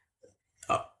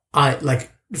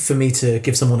 for me to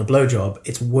give someone a blowjob,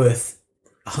 it's worth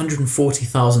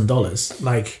 $140,000.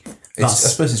 Like, I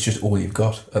suppose it's just all you've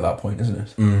got at that point, isn't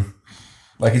it?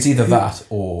 Like it's either that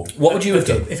or What would you have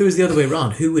done? If it was the other way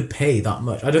around, who would pay that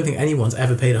much? I don't think anyone's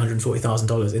ever paid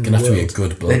 $140,000 in the Gonna have to world. be a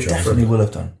good they blowjob. definitely will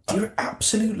have done. You're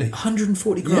absolutely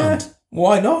 140 yeah. grand.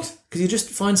 Why not? Because you just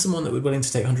find someone that would be willing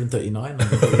to take 139. You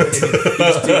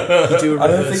do a I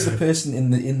don't reverse. think the person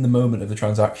in the moment of the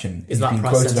transaction Is is that being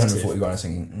price quoted sensitive? 140 grand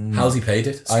and thinking, How's he paid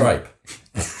it? Stripe.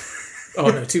 Oh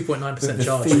no, 2.9% the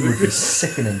charge. fee would be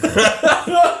sickening.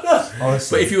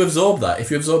 Honestly, But if you absorb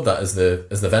that as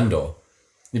the vendor,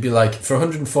 you'd be like, for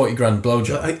 140 grand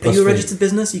blowjob. Are plus you a fee. registered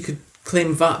business? You could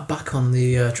claim VAT back on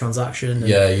the transaction. And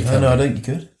Yeah, you can. no, I don't. You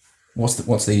could. What's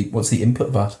the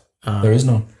input VAT? There is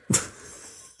none.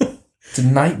 It's a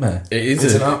nightmare. It is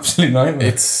It's an absolute nightmare.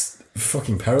 It's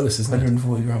fucking perilous, isn't it?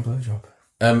 140 grand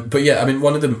blowjob. But yeah, I mean,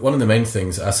 one of the main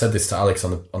things I said this to Alex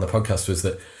on the podcast was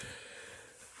that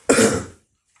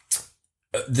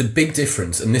the big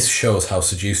difference, and this shows how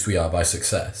seduced we are by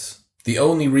success. The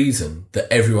only reason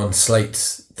that everyone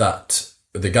slates that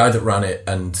the guy that ran it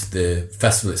and the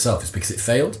festival itself is because it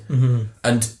failed. Mm-hmm.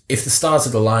 And if the stars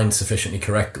had aligned sufficiently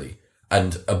correctly,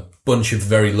 and a bunch of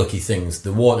very lucky things,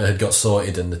 the water had got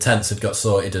sorted and the tents had got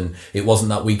sorted, and it wasn't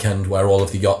that weekend where all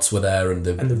of the yachts were there and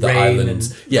the rain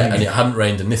islands, and it hadn't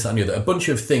rained and this, that, and the other. A bunch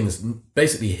of things.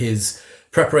 Basically, his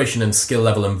preparation and skill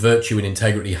level and virtue and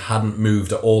integrity hadn't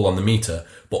moved at all on the meter,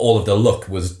 but all of the luck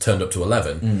was turned up to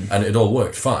 11, and it all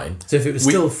worked fine. So if it was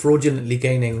still fraudulently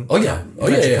gaining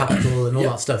venture capital and all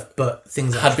that stuff, but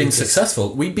things had been just-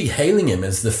 successful, we'd be hailing him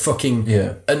as the fucking...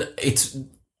 Yeah. And it's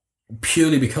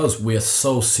purely because we are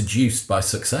so seduced by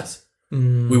success.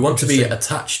 We want to be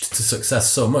attached to success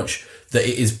so much that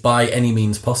it is by any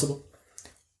means possible.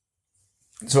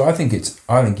 So I think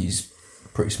he's a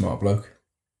pretty smart bloke.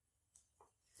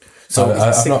 So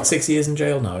I've not- 6 years in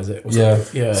jail now, is it? Or Yeah.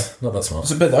 something? Yeah. Not that smart.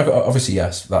 So, but obviously,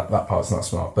 yes, that part's not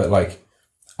smart. But like,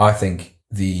 I think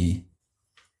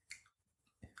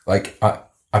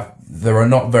there are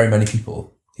not very many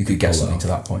people who could get something to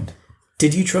that point.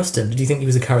 Did you trust him? Did you think he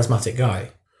was a charismatic guy?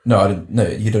 No, I didn't. No,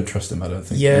 you don't trust him. I don't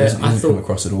think. Yeah, he doesn't come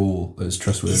across at all as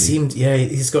trustworthy. He seemed,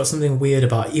 he's got something weird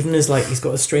about, even as like, he's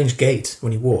got a strange gait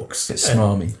when he walks. It's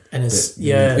smarmy. And it's,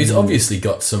 He's obviously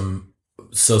got some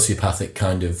sociopathic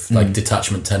kind of like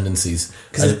detachment tendencies.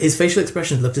 because his facial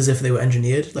expressions looked as if they were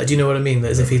engineered. Like, do you know what I mean?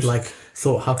 As if he'd like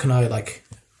thought, how can I like...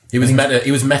 He was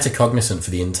metacognizant for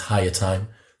the entire time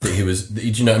that he was. Do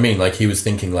you know what I mean? Like he was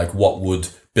thinking, like, what would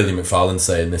Billy McFarlane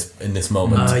say in this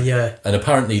moment? Yeah. And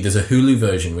apparently, there's a Hulu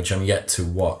version which I'm yet to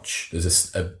watch.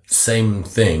 There's a same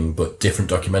thing but different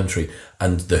documentary,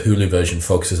 and the Hulu version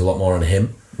focuses a lot more on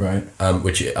him, Right.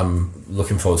 which I'm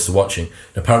looking forward to watching.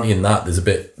 And apparently, in that,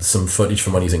 there's some footage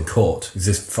from when he's in court. There's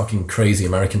this fucking crazy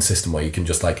American system where you can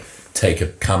just like take a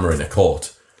camera in a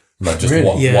court and like just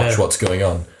Really? watch what's going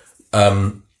on.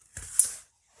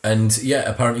 And yeah,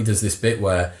 apparently there's this bit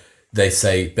where they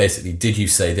say, basically, did you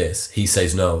say this? He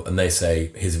says no. And they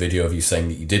say, here's a video of you saying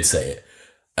that you did say it.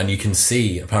 And you can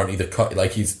see, apparently,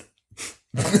 he's...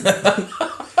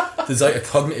 There's like a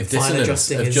cognitive dissonance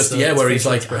adjusting of his, just, where he's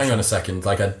facial like, expression. hang on a second,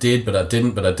 like I did, but I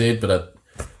didn't, but I did, but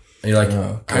I... And you're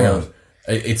like, hang on.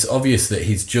 It's obvious that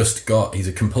he's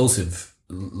a compulsive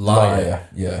liar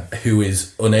Yeah. who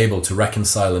is unable to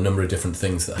reconcile a number of different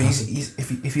things that happen. He's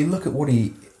if you look at what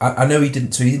I know he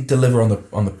didn't deliver on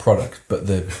the product, but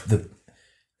the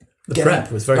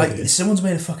prep was very like good. someone's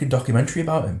made a fucking documentary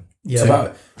about him.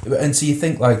 Yeah. And so you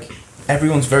think like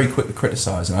everyone's very quick to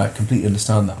criticize, and I completely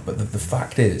understand that. But the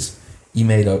fact is, he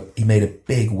made a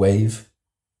big wave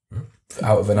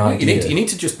out of an idea. You need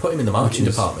to just put him in the marketing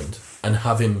department and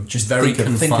have him just very think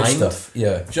of confined. stuff. Yeah.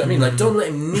 Do you know what I mean? Like, don't let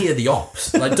him near the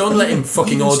ops. Like, don't let him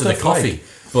fucking Even order the stuff coffee. like-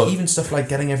 But even stuff like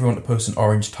getting everyone to post an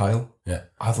orange tile. yeah,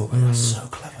 I thought that's so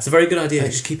clever. It's a very good idea.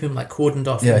 Just keep him like cordoned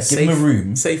off. Yeah, in give him a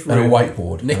room safe and a room,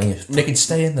 whiteboard. Nick- Nick can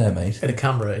stay in there, mate. and a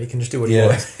camera. He can just do what he Yeah,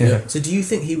 wants. yeah. So, do you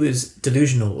think he was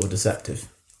delusional or deceptive?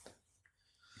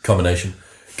 combination.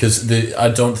 Because I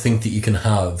don't think that you can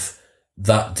have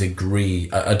that degree.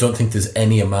 I don't think there's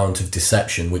any amount of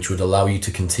deception which would allow you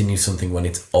to continue something when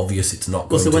it's obvious it's not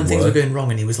going Also, to when work. things were going wrong,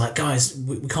 and he was like, "Guys,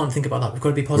 we can't think about that. We've got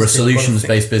to be We're a positive. We've got to think-"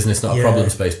 solutions-based business, not a Yeah.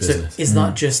 problems-based So business. is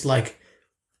that just like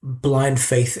blind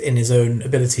faith in his own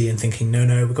ability and thinking,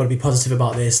 no, we've got to be positive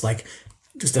about this? Like,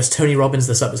 just does Tony Robbins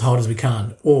this up as hard as we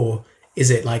can, or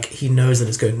is it like he knows that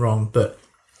it's going wrong, but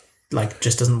like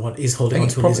just doesn't want? He's holding I on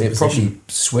think to a losing it position. probably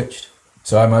switched.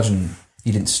 So I imagine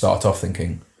he didn't start off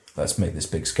thinking, let's make this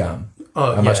big scam.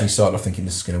 Oh, I imagine yeah. he started off thinking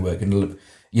this is going to work. And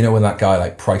you know when that guy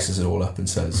like prices it all up and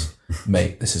says,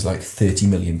 mate, this is like 30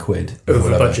 million quid. or Over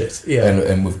whatever, budget, yeah.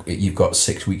 And you've got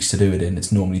 6 weeks to do it in.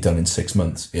 It's normally done in 6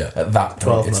 months. Yeah. At that point,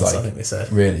 12 it's months, like, I think they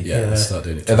said. really? Yeah, let's start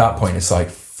doing it. At that point, it's like,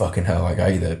 fucking hell, like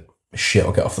I either shit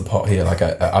will get off the pot here. Like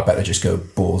I better just go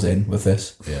balls in with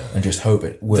this, and just hope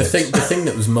it works. The thing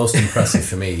that was most impressive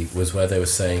for me was where they were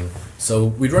saying, so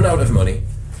we'd run out of money,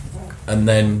 and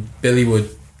then Billy would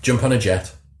jump on a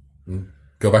jet and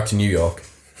go back to New York,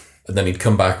 and then he'd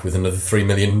come back with another $3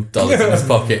 million in his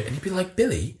pocket, and you'd be like,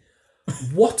 Billy,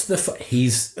 what the fuck?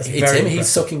 It's him.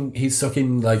 Impressive. He's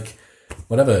sucking like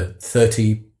whatever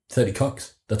 30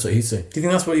 cocks. That's what he's saying. Do you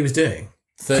think that's what he was doing?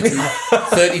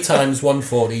 30 times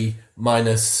 140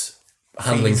 minus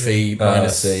handling fee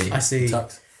minus I see.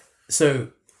 tax. So,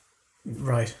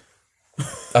 right.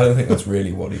 I don't think that's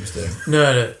really what he was doing.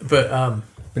 No, but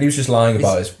But he was just lying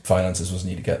about his finances,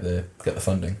 wasn't he, to get the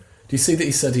funding? Do you see that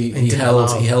he said he didn't held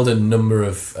allow- he held a number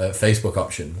of Facebook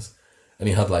options, and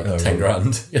he had like 10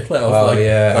 grand. He had let off Oh like-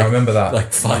 yeah, like- I remember that.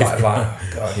 like 5 grand.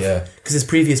 Oh god, yeah. because his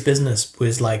previous business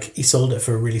was like he sold it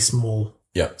for a really small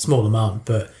amount,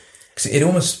 but 'Cause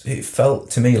it felt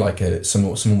to me like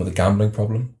someone with a gambling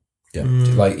problem. Yeah.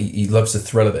 Like he loves the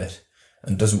thrill of it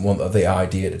and doesn't want the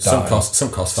idea to die.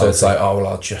 Some cost. So it's like, oh well,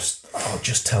 I'll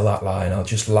just tell that lie, and I'll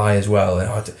just lie as well,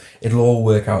 and it'll all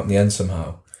work out in the end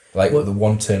somehow. Like the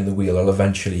one turn of the wheel, I'll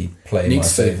eventually play in my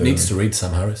favour. Needs to read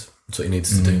Sam Harris. That's what he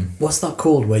needs to do. what's that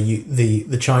called? Where you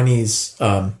the Chinese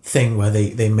thing where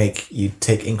they make you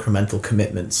take incremental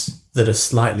commitments that are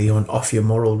slightly off your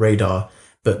moral radar,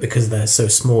 but because they're so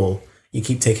small, you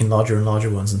keep taking larger and larger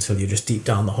ones until you're just deep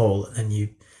down the hole, and then you.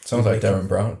 Sounds like Darren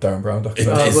Brown. It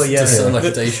does sound like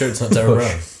a day show. It's not Darren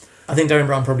Brown. I think Darren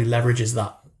Brown probably leverages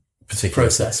that Particular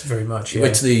process very much. Yeah.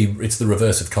 It's the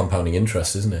reverse of compounding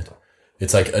interest, isn't it?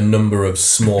 It's like a number of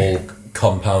small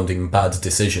compounding bad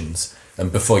decisions,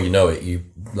 and before you know it, you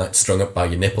like strung up by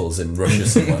your nipples in Russia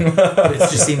somewhere. But it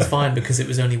just seems fine because it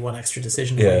was only one extra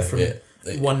decision away from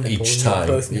one nipple, each not time.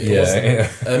 both nipples. Yeah.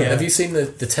 Have you seen the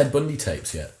Ted Bundy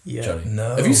tapes yet, Yeah. Johnny?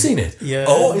 No. Have you seen it? Yeah.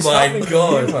 Oh It's my happening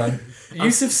god! to you, man.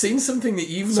 You've seen something that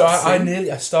you've So not I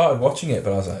seen. I started watching it,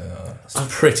 but I was like, oh, It's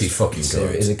pretty fucking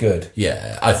good. is it good?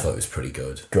 Yeah, I thought it was pretty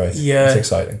good. Great. Yeah, It's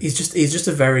exciting. He's just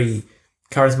a very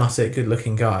charismatic,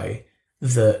 good-looking guy.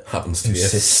 That Happens to be a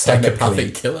Systemically-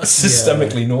 psychopathic killer.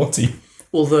 Systemically naughty.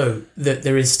 although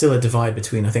there is still a divide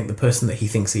between I think the person that he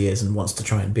thinks he is and wants to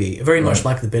try and be. Very much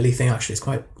like the Billy thing. Actually, it's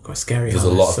quite scary. There's a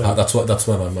lot of that's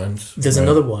where my mind. There's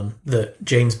another one that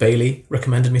James Bailey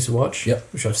recommended me to watch. Yep.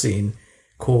 Which I've seen,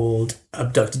 called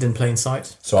Abducted in Plain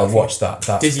Sight. So I've watched that.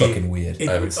 That's Did you? fucking weird. It-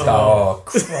 I haven't seen Oh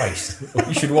Christ!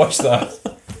 You should watch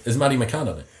that. Is Maddie McCann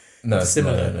on it? No,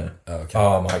 Similar. no. Oh, okay.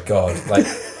 Oh my god! Like,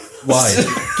 Why?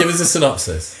 Give us a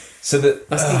synopsis. so that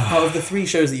That's out of the three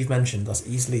shows that you've mentioned, that's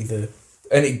easily the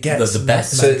and it gets The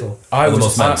best. So mental. I The was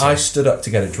most mental. I stood up to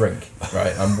get a drink.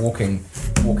 Right, I'm walking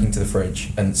to the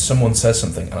fridge, and someone says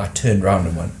something, and I turned around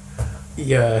and went.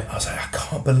 Yeah. I was like, I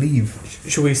can't believe.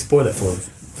 Should we spoil it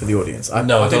for the audience? I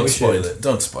No, think don't we spoil should. it.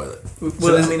 Don't spoil it. Well,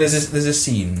 So I mean, there's a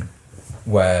scene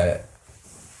where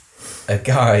a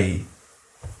guy.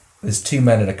 There's two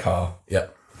men in a car. Yeah.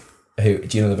 Who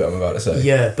do you know the bit I'm about to say?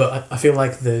 yeah, but I feel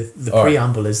like the All right.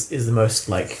 preamble is the most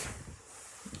like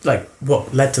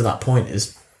what led to that point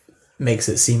makes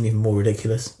it seem even more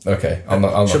ridiculous. Okay, I'll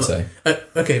not Shall I- say.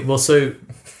 Okay, well, so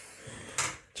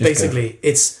Just go. basically,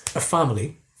 it's a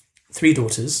family, 3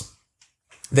 daughters.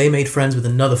 They made friends with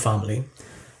another family.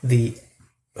 The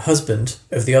husband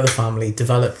of the other family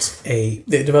developed a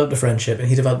friendship, and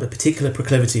he developed a particular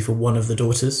proclivity for one of the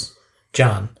daughters,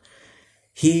 Jan.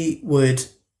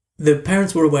 The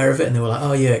parents were aware of it, and they were like,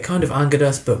 "Oh yeah, it kind of angered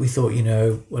us, but we thought,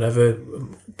 whatever."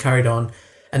 Carried on,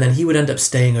 and then he would end up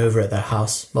staying over at their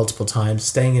house multiple times,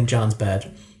 staying in Jan's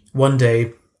bed. One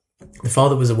day, the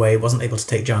father was away, wasn't able to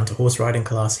take Jan to horse riding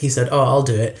class. He said, "Oh, I'll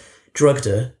do it." Drugged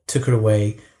her, took her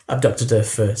away, abducted her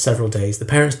for several days. The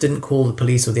parents didn't call the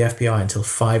police or the FBI until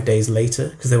 5 days later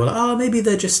because they were like, "Oh, maybe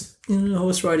they're just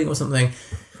horse riding or something."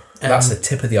 That's the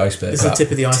tip of the iceberg. It's the tip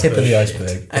of the iceberg. Tip of the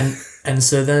iceberg. And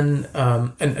so then,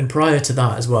 and prior to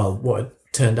that as well, what it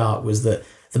turned out was that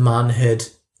the man had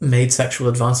made sexual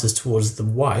advances towards the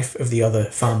wife of the other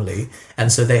family,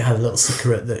 and so they had a little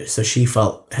secret that so she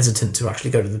felt hesitant to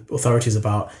actually go to the authorities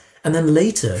about. And then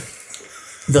later,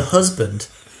 the husband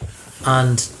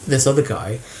and this other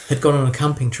guy had gone on a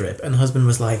camping trip, and the husband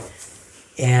was like,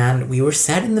 and we were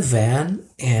sat in the van,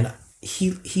 and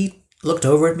he looked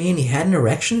over at me, and he had an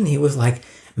erection, and he was like,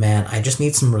 "Man, I just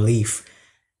need some relief.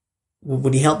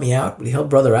 Would he help me out? Would he help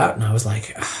brother out?" And I was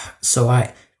like, so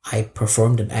I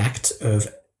performed an act of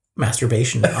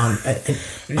masturbation on, and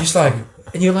You're just like,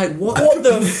 you're like, what? what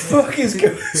the fuck is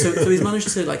going on? So he's managed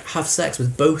to like have sex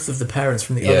with both of the parents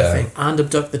from the Yeah. other thing and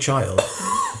abduct the child,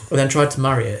 and then tried to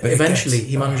marry it. But it Eventually, gets-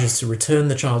 he manages to return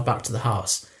the child back to the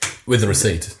house, With the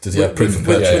receipt. Does he have proof of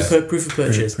purchase? Proof of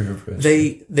purchase. Proof of purchase.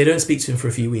 They don't speak to him for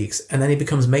a few weeks, and then he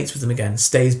becomes mates with them again,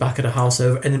 stays back at a house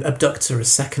over, and abducts her a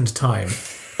second time.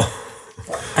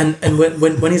 and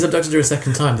when he's abducted her a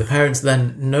second time, the parents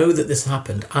then know that this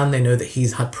happened, and they know that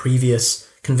he's had previous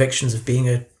convictions of being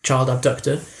a child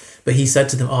abductor. But he said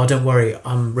to them, "Oh, don't worry,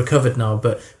 I'm recovered now,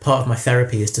 but part of my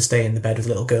therapy is to stay in the bed with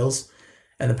little girls."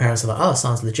 And the parents are like, "Oh,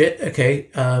 sounds legit. Okay."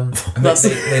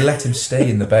 They let him stay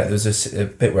in the bed. There was a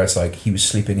bit where it's like he was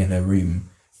sleeping in her room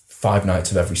 5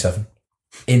 nights of every 7.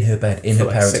 In her bed, in her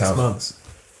like parents' 6 house. months.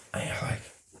 And you're like...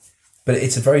 But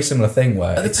it's a very similar thing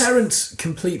where... Are the parents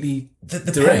completely the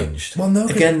deranged? Well, no.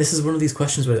 Again, this is one of these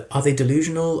questions where, are they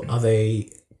delusional? Are they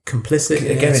complicit?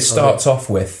 in Again, it Are starts off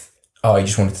with, oh, I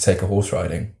just wanted to take a horse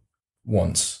riding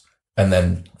once. And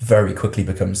then very quickly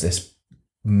becomes this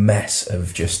mess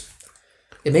of just...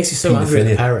 It makes you so angry at the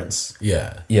Paedophilia. parents.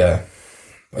 Yeah. Yeah.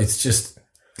 It's just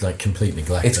like complete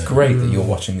neglect. It's great that you're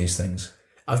watching these things.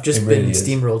 I've just It really been is.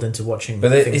 steamrolled into watching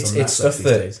But things on it's Netflix stuff these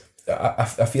that... days.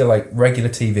 I feel like regular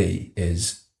TV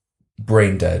is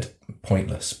brain dead,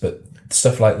 pointless, but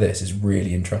stuff like this is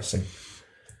really interesting.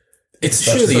 It's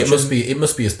That's surely such it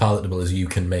must be as palatable as you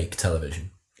can make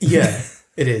television. Yeah,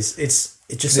 it is. It's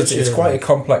just such It's quite a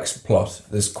complex plot.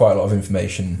 There's quite a lot of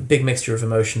information. big mixture of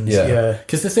emotions. Yeah. Yeah.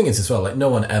 Because the thing is as well, like no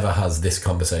one ever has this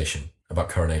conversation about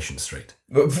Coronation Street.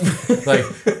 Like,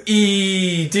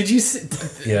 did you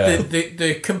see Yeah.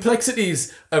 the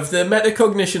complexities of the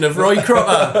metacognition of Roy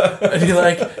Crotter? And you're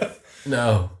like,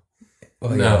 no,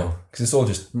 no. Because it's all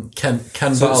just... Ken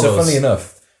So Barlow's. funny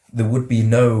enough, there would be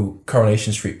no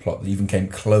Coronation Street plot that even came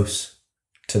close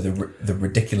to the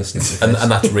ridiculousness of and this.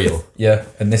 that's real. Yeah,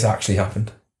 and this actually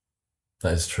happened.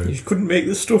 That is true. You couldn't make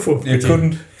this stuff up. You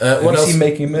couldn't... What Have you else? seen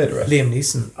Making a Murderer? Liam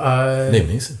Neeson. Liam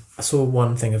Neeson. I saw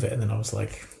one thing of it and then I was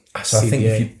like, So I think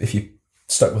CBA. if you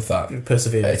stuck with that,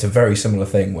 persevere. it's a very similar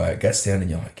thing where it gets to the end and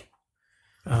you're like,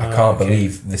 I can't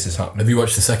believe this is happening. Have you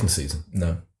watched the second season?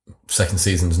 No. Second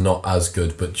season's not as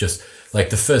good, but just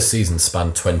like the first season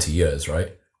spanned 20 years,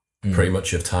 right? Pretty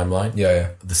much of timeline. Yeah, yeah.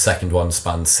 The second one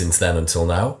spans since then until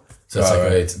now. So it's Right,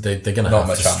 like right. they're going to Not have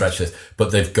much to stretch happens. this.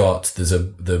 But they've got,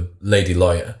 the lady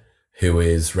lawyer who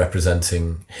is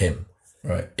representing him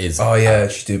Right. is Oh yeah,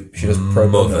 she does pro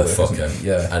bono work, motherfucker. doesn't she?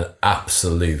 Yeah. An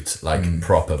absolute, like,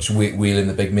 proper. Just wheeling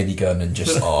the big minigun and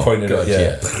just Oh, pointing God,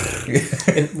 it.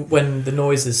 Yeah. And when the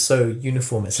noise is so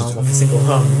uniform, it sounds like a single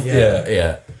hum. Yeah.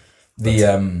 Yeah.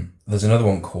 Yeah. There's another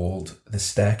one called The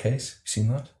Staircase. You seen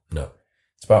that? No.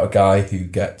 It's about a guy who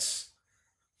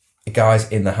a guy's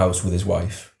in the house with his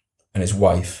wife, and his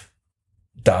wife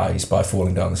dies by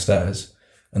falling down the stairs,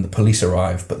 and the police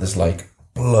arrive, but there's like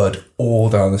blood all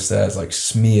down the stairs, like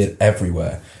smeared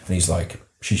everywhere, and he's like,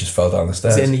 she just fell down the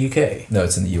stairs. Is it in the UK? No,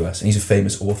 it's in the US, and he's a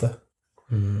famous author.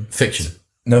 Fiction.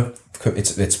 No,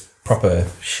 it's proper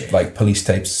like police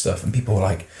tapes and stuff, and people were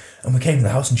like, and we came in the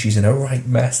house and she's in a right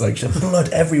mess, like she's blood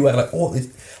everywhere, like all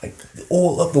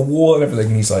up the wall and everything,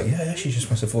 and he's like, yeah, she just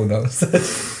must have fallen down the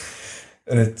stairs.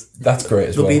 And that's great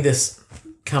as There'll well. be this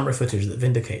camera footage that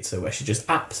vindicates her where she just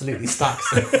absolutely stacks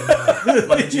it.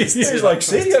 Like, She's like,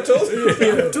 see, I told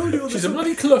you. She's a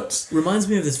bloody klutz. Reminds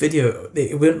me of this video.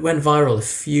 It went viral a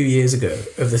few years ago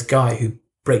of this guy who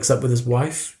breaks up with his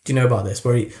wife. Do you know about this?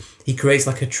 Where he creates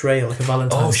like a trail, like a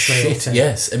Valentine's Oh trail. shit!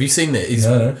 Yes. Have you seen it?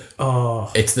 No.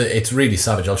 Oh, It's really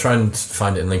savage. I'll try and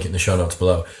find it and link it in the show notes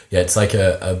below. Yeah, it's like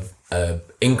a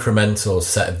incremental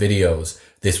set of videos.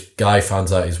 This guy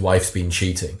finds out his wife's been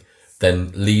cheating,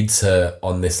 then leads her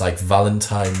on this like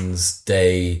Valentine's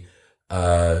Day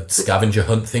scavenger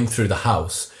hunt thing through the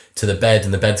house to the bed,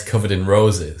 and the bed's covered in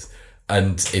roses.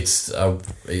 And it's at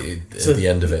the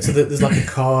end of it. So there's like a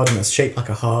card and it's shaped like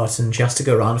a heart, and she has to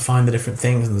go around and find the different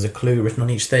things, and there's a clue written on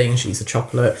each thing, and she eats a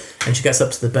chocolate, and she gets up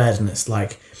to the bed, and it's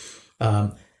like,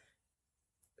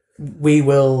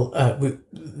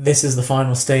 this is the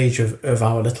final stage of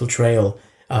our little trail.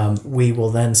 We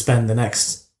will then spend the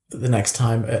next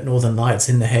time at Northern Lights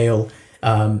in the hail.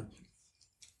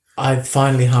 I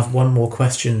finally have one more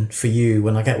question for you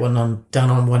when I get down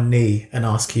on one knee and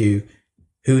ask you,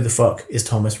 who the fuck is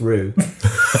Thomas Rue?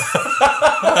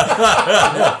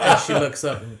 And she looks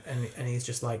up and he's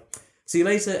just like, see you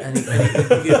later. And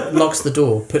he locks the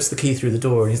door, puts the key through the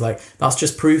door, and he's like, that's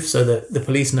just proof so that the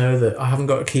police know that I haven't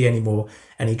got a key anymore.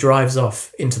 And he drives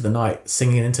off into the night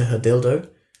singing into her dildo.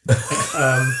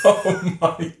 Oh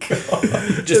my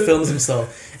god! Just films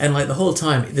himself, and like the whole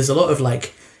time there's a lot of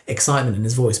like excitement in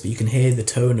his voice, but you can hear the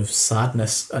tone of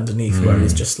sadness underneath where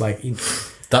he's just like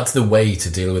That's the way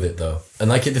to deal with it, though. And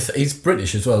like, he's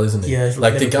British as well, isn't he? Yeah,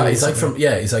 like the guy, he's Liverpool,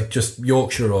 like he's like just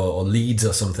Yorkshire or Leeds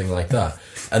or something like that.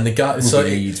 And the guy, so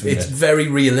Leeds, it's very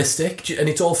realistic, and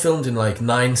it's all filmed in like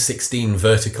 9:16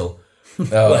 vertical. Oh,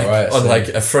 Like, right. on like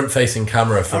a front-facing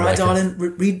camera from All right, like darling,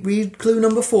 read clue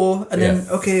number 4, and then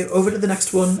okay, over to the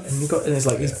next one, and it's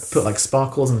like he's put like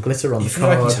sparkles and glitter on You the feel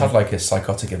like card. he's had like a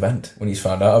psychotic event when he's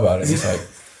found out about it. He's like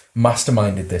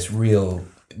masterminded this real.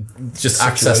 just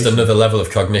accessed another level of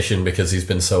cognition because he's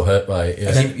been so hurt by it. Yeah.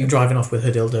 and then you're driving off with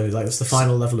her dildo. Like, it's the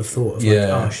final level of thought of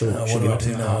like, she'll be up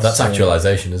to now. That's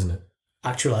actualization, isn't it?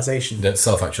 Actualization. That's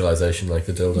self-actualization, like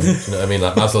the dildo. Do you know what I mean?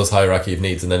 Like Maslow's hierarchy of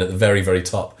needs, and then at the very, very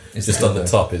top, It's just the on the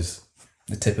dildo. top is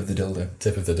The tip of the dildo.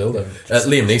 tip of the dildo.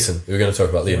 Liam Neeson. We were going to talk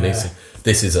about Liam Neeson.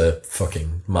 This is a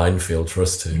fucking minefield for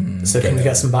us to. So can we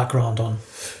get some background on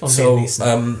So, Liam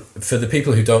Neeson? for the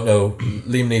people who don't know,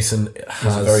 Liam Neeson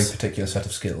Has has a very particular set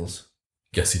of skills.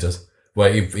 Yes, he does.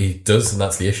 Well, he does, and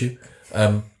that's the issue.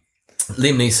 Liam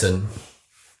Neeson.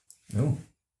 Oh.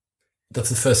 That's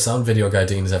the first sound video guy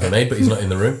Dean's ever made, but he's not in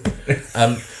the room.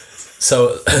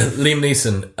 So Liam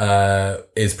Neeson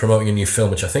is promoting a new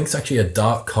film, which I think is actually a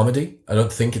dark comedy. I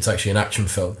don't think it's actually an action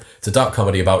film. It's a dark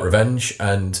comedy about revenge.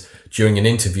 And during an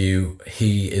interview,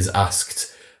 he is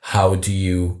asked, how do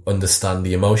you understand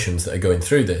the emotions that are going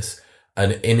through this?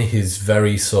 And in his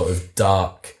very sort of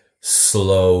dark,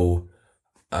 slow,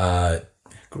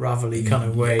 Gravelly kind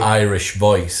of way. Irish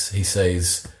voice, he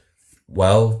says,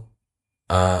 well,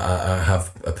 I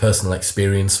have a personal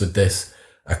experience with this.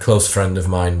 A close friend of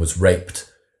mine was raped,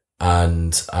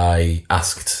 and I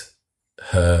asked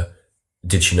her,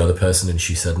 did she know the person? And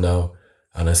she said no.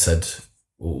 And I said,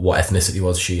 what ethnicity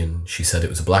was she? And she said it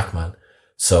was a black man.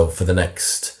 So for the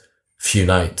next few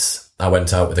nights, I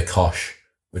went out with a kosh,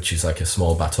 which is like a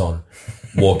small baton,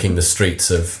 walking the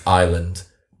streets of Ireland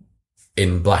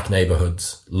in black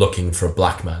neighborhoods, looking for a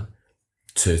black man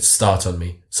to start on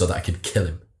me so that I could kill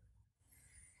him.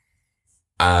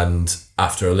 And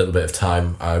after a little bit of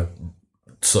time, I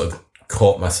sort of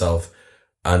caught myself,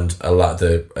 and a lot of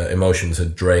the emotions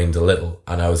had drained a little,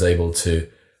 and I was able to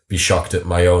be shocked at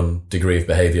my own degree of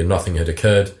behavior. Nothing had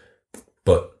occurred,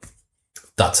 but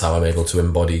that's how I'm able to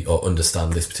embody or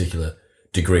understand this particular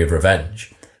degree of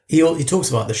revenge. He talks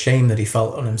about the shame that he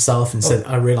felt on himself and said,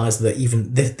 I realised that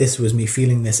even this was me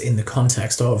feeling this in the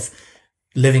context of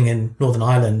living in Northern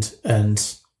Ireland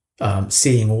and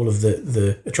seeing all of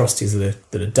the atrocities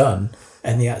that are done,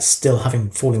 and yet still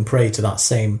falling prey to that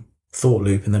same thought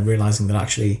loop, and then realising that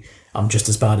actually I'm just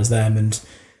as bad as them.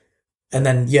 And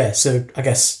then, so I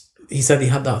guess he said he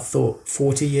had that thought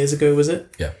 40 years ago, was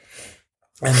it? Yeah.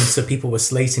 And so people were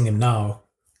slating him now.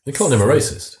 They called him a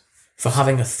racist. For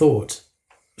having a thought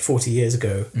 40 years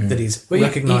ago that he's Well, he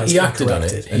recognised he and acted on it.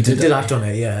 corrected. He He did did- act on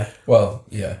it, yeah. Well,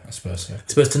 yeah, I suppose so. I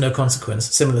suppose to no consequence,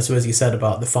 similar to as you said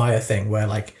about the fire thing, where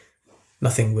like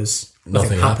nothing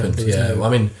happened. There was Yeah, no- I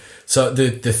mean, so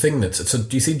the thing do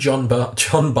you see John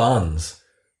Barnes,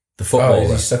 the Oh, footballer,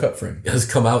 he stuck up for him. has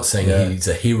come out saying Yeah. he's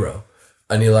a hero,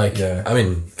 and you're like, Yeah. I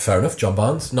mean, fair enough. John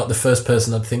Barnes, not the first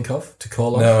person I'd think of to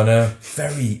call on. No.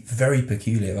 Very, very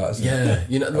peculiar, that, isn't it? Yeah,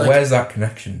 you know, like, Where's that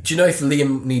connection? do you know if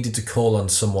Liam needed to call on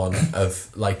someone of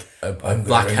like a gonna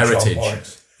black ring John heritage,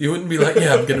 Barnes. you wouldn't be like,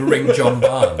 yeah, I'm going to ring John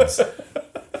Barnes.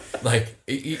 Like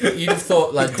you'd have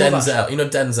thought like Denzel. You know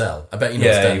Denzel. I bet you know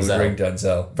Yeah, he Denzel. would ring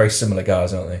Denzel. Very similar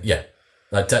guys, aren't they? Yeah,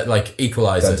 like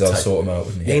Equalizer Denzel type. sort him out,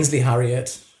 wouldn't he? Ainsley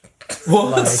Harriott.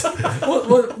 What?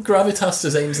 what gravitas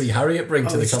does Ainsley Harriott bring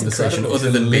to the it's conversation incredible. other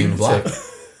He's a than being black?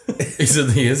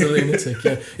 lunatic. He is a lunatic.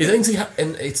 Yeah, is Ainsley?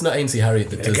 And it's not Ainsley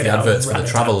Harriott that does get the out adverts and for the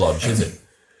run Travel Lodge, is it?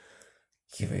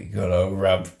 Give it good old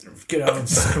rub. Get out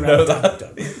and No,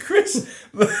 Chris.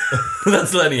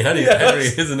 That's Lenny Henry,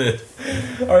 isn't it?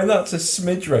 I mean, that's a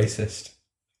smidge racist.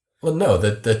 Well, no,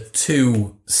 they're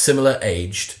two similar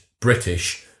aged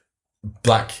British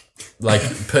black like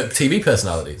TV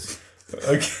personalities.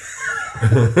 Okay.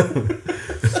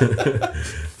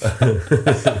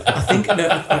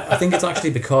 I think it's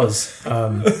actually because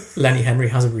Lenny Henry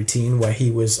has a routine where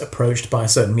he was approached by a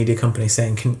certain media company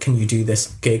saying, "Can you do this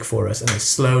gig for us?" And it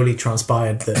slowly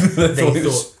transpired that they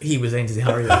thought he was Ainsley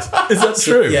Harriott. Is that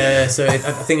true? Yeah, so I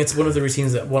think it's one of the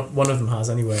routines that one of them has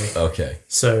anyway. Okay.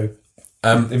 So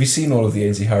Have you seen all of the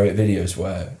Ainsley Harriott videos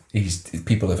where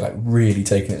people have like really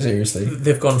taken it seriously?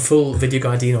 they've gone full video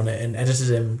guy Dean on it and edited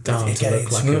him down to look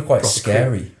like Some of them are quite proper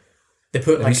scary. creep. They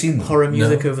put you like seen them? horror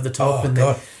music No. over the top, Oh and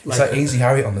god, they it's like Ainsley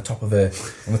Harriott on the top of a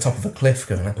cliff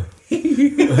going like,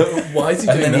 Why is he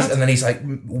doing that? and then he's like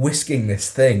whisking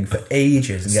this thing for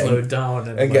ages and slowed getting down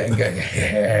and getting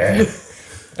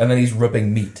and then he's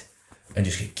rubbing meat and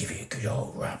just give you a good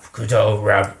old rap.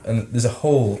 And there's a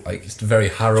whole like It's a very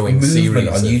harrowing movement series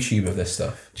on YouTube of this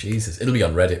stuff. Jesus, it'll be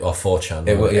on Reddit or 4chan.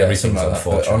 It will, yeah, Everything's something on like that.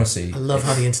 But 4chan. honestly, I love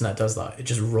how the internet does that. It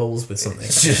just rolls with something.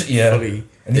 it's just and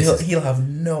This he'll have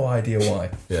no idea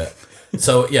why. Yeah.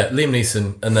 So yeah, Liam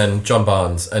Neeson and then John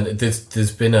Barnes, and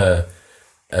there's been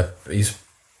he's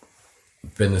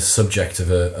been the subject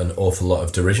of an awful lot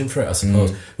of derision for it, I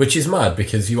suppose, which is mad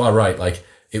because you are right. Like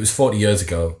it was 40 years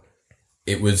ago.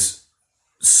 It was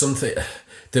something.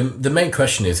 The main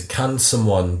question is: can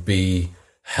someone be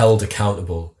held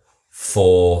accountable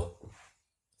for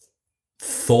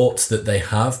thoughts that they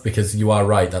have? Because you are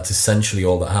right. That's essentially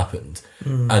all that happened.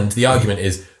 And the argument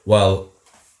is, well,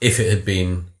 if it had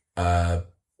been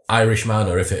Irish man,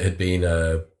 or if it had been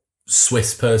a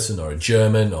Swiss person, or a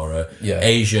German, or a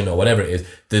Asian, or whatever it is,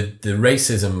 the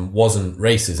racism wasn't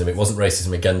racism. It wasn't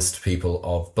racism against people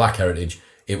of black heritage.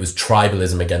 It was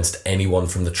tribalism against anyone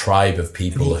from the tribe of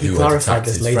people He who had clarified attacked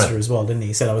this his later friend. as well, didn't he?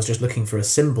 He said, I was just looking for a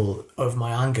symbol of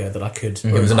my anger that I could...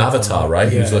 It was an avatar,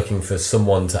 right? He was Yeah. looking for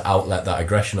someone to outlet that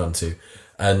aggression onto.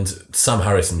 And Sam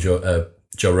Harris and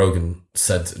Joe Rogan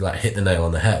said, like, hit the nail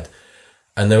on the head.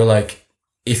 And they were like,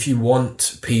 if you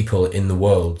want people in the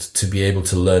world to be able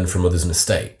to learn from others'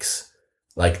 mistakes,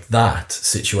 like that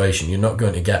situation, you're not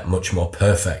going to get much more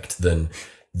perfect than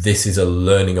this is a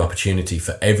learning opportunity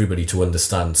for everybody to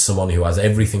understand someone who has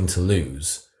everything to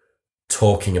lose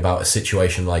talking about a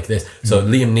situation like this. So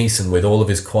Liam Neeson, with all of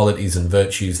his qualities and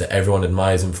virtues that everyone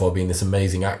admires him for, being this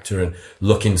amazing actor and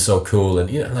looking so cool, and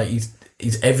you know, like he's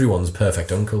everyone's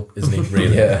perfect uncle, isn't he?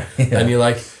 Really? Yeah. And you're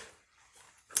like,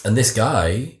 and this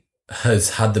guy has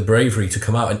had the bravery to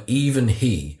come out, and even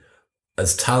he,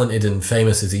 as talented and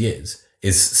famous as he is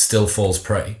still falls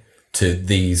prey to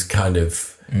these kind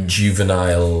of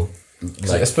juvenile,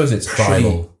 like, I suppose it's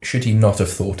primal. should he not have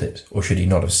thought it, or should he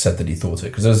not have said that he thought it?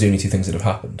 Because those are the only two things that have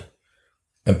happened,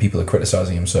 and people are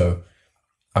criticizing him. So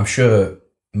I'm sure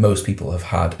most people have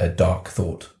had a dark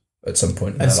thought at some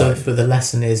point in And their so, life. but the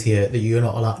lesson is here that you're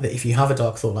not allowed, that if you have a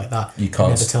dark thought like that, You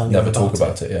can't never talk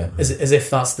about it. Yeah, As if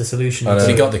that's the solution. I know. So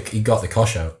he got the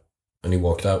kosh out and he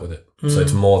walked out with it. So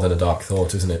it's more than a dark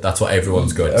thought, isn't it? That's what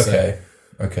everyone's going to say.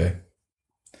 Okay.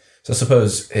 So I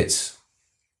suppose it's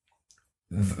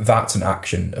that's an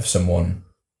action of someone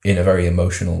in a very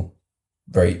emotional,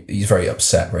 he's very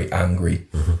upset, very angry,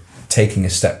 taking a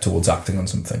step towards acting on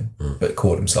something, but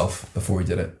caught himself before he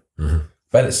did it.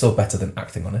 But it's still better than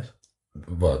acting on it.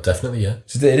 Well, definitely, yeah.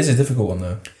 So it is a difficult one,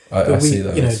 though. I see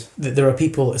that. You know, there are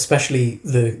people, especially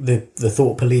the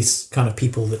thought police kind of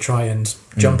people that try and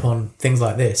jump on things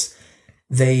like this.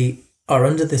 They are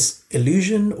under this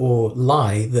illusion or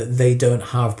lie that they don't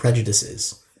have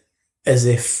prejudices, as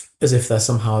if they're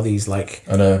somehow these like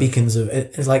I know. beacons of.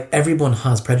 It's like everyone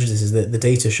has prejudices. That the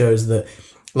data shows that,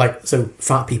 like, so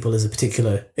fat people is a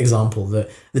particular example. That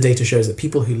the data shows that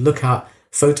people who look at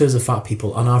photos of fat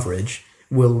people on average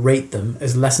will rate them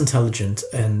as less intelligent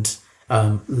and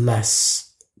less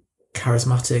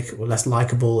charismatic or less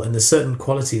likable, and there's certain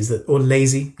qualities that, or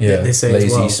lazy, Yeah, they say lazy,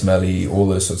 as well. smelly, all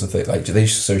those sorts of things. Like they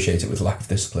associate it with lack of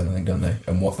discipline, I think, don't they?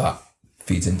 And what that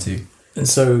feeds into. And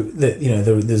so that, you know,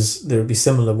 there would be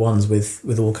similar ones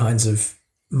with all kinds of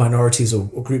minorities or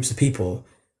groups of people,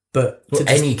 but Well,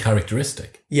 any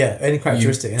characteristic. any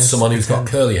characteristic. And Someone who's got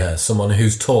curly hair, someone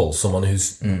who's tall, someone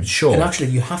who's short. And actually,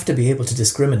 you have to be able to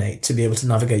discriminate to be able to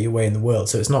navigate your way in the world.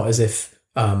 So it's not as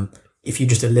if you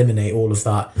just eliminate all of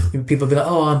that, people be like,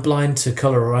 "Oh, I'm blind to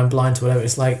color," or "I'm blind to whatever."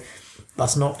 It's like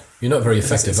that's not. You're not very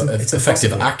effective. It's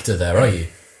effective impossible. actor there, are you?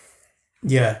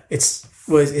 Yeah, it's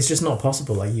just not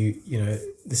possible. Like you know,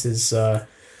 this is.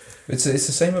 It's the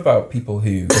same about people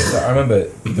who. I remember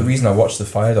the reason I watched the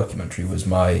Fire documentary was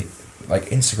my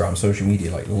Instagram, social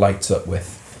media lights up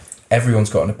with everyone's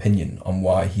got an opinion on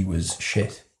why he was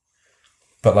shit,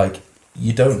 but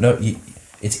you don't know.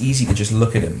 It's easy to just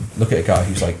look at a guy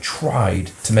who's tried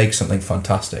to make something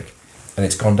fantastic, and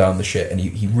it's gone down the shit, and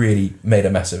he really made a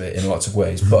mess of it in lots of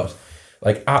ways. But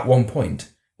at one point,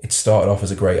 it started off as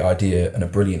a great idea and a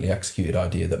brilliantly executed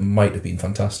idea that might have been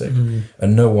fantastic.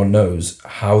 And no one knows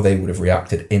how they would have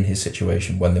reacted in his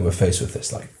situation when they were faced with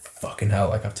this, fucking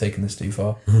hell, I've taken this too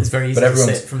far. It's very easy But to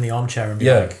everyone's- sit from the armchair and be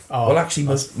Yeah. like, "Oh, Well, actually,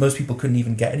 most people couldn't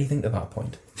even get anything to that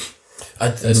point.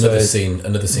 Another scene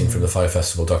from the Fire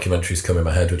Festival documentaries come in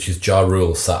my head, which is Ja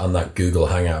Rule sat on that Google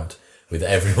Hangout with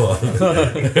everyone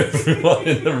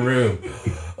in the room.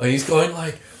 And he's going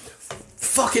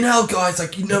fucking hell, guys,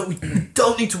 we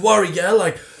don't need to worry,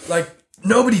 yeah?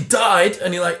 Nobody died.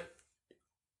 And you're like,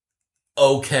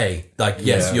 okay. Like,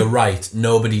 yes, Yeah. you're right.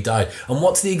 Nobody died. And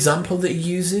what's the example that he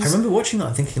uses? I remember watching that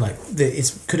and thinking like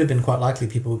it could have been quite likely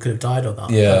people could have died on that.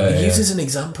 He uses an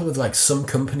example of like some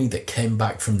company that came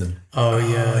back from the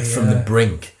from the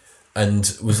brink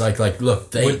and was like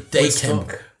look, they came.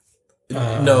 Woodstock.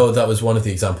 No, that was one of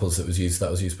the examples that was used. That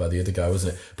was used by the other guy,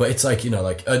 wasn't it? But it's like, it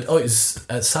was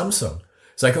Samsung.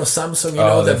 It's like,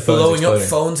 Samsung, they're blowing up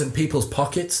phones in people's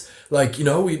pockets. Like,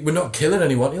 we're not killing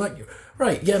anyone. You're like,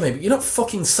 right, yeah, maybe. You're not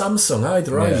fucking Samsung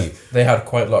either, are you? They had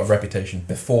quite a lot of reputation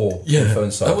before the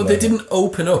phone started. Well, they didn't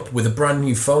open up with a brand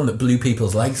new phone that blew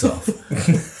people's legs off.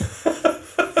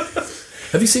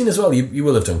 Have you seen as well, you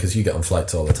will have done, because you get on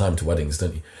flights all the time to weddings,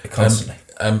 don't you? Constantly.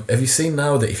 Have you seen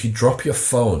now that if you drop your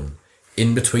phone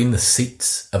in between the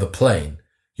seats of a plane,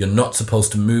 you're not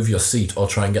supposed to move your seat or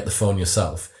try and get the phone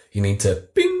yourself? You need to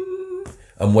bing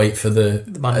and wait for the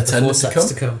attendant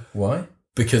to come. Why?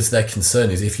 Because their concern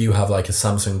is if you have like a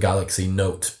Samsung Galaxy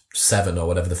Note 7 or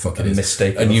whatever the fuck it is,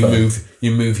 mistake and you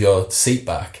move your seat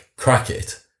back, crack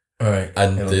it, right,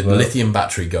 and the lithium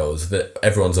battery goes, that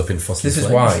everyone's up in fucking This is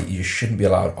flames. why you shouldn't be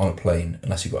allowed on a plane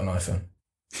unless you've got an iPhone.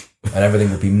 And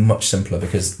everything would be much simpler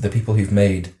because the people who've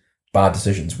made bad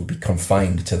decisions would be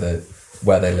confined to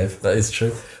where they live. That is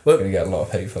true. Well, Going to get a lot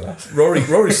of hate for that.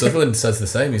 Rory Sutherland says the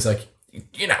same. He's like,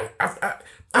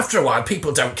 after a while,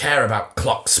 people don't care about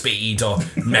clock speed or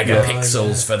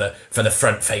megapixels for the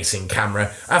front-facing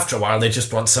camera. After a while, they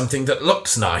just want something that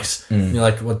looks nice. And you're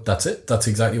like, well, that's it. That's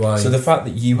exactly why. So the fact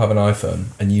that you have an iPhone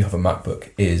and you have a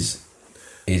MacBook is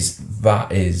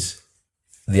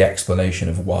the explanation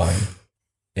of why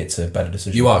it's a better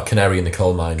decision. You are canary in the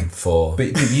coal mine for...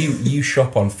 But you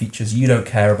shop on features. You don't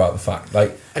care about the fact.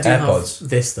 Like, I do AirPods. have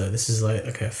this, though. This is like,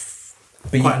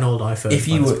 quite an old iPhone. If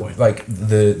you by this were, point. like,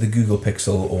 the Google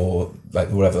Pixel or like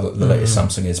whatever the latest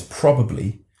Samsung is,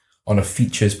 probably on a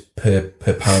features per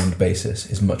pound basis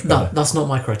is much better. That's not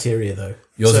my criteria, though.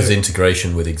 Yours is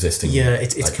integration with existing... Yeah,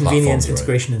 it's like, convenience, platforms, right?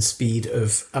 integration, and speed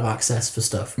of access for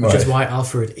stuff, which is why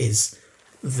Alfred is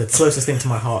the closest thing to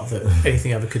my heart that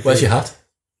anything ever could be. Where's your hat?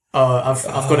 I've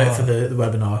got it for the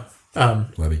webinar.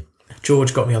 Webby.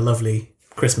 George got me a lovely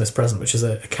Christmas present, which is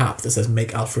a cap that says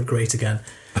 "Make Alfred Great Again."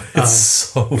 It's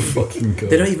so fucking good.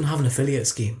 They don't even have an affiliate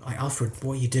scheme. Like, Alfred,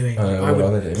 what are you doing? What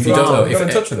are they doing? If you don't know, Get in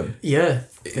touch with them. Yeah,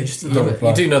 they just you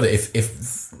do know that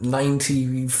if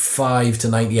 95 to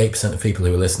 98% of people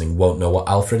who are listening won't know what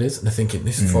Alfred is, and they're thinking,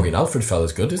 this fucking Alfred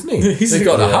fella's good, isn't he? He's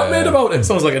got a hat made about him.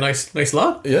 sounds like a nice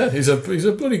lad. Yeah, he's a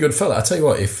bloody good fella. I tell you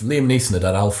what, if Liam Neeson had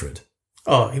Alfred,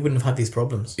 Oh, he wouldn't have had these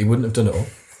problems. he wouldn't have done it all.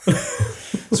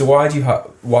 So why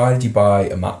did you buy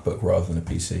a MacBook rather than a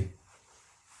PC?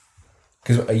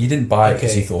 Because you didn't buy it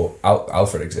because you thought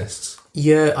Alfred exists.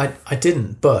 Yeah, I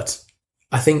didn't, but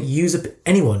I think use a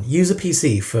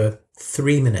PC for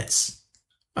 3 minutes,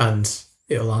 and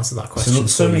it'll answer that question.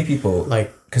 So for many you. people,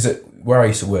 like, because where I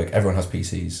used to work, everyone has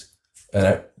PCs,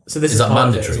 and so this Is is that part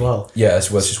of it mandatory? as well. yeah, it's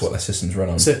just what their systems run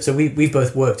on. So we've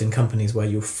both worked in companies where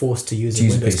you're forced to use a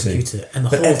use a Windows PC. computer, and the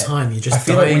But, whole time you're just I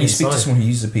feel like when you speak to inside. someone who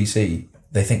uses a PC,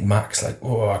 they think Mac's like,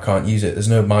 oh, I can't use it. There's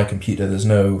no My Computer. There's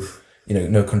no,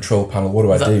 no control panel. What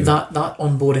do I do? That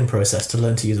onboarding process to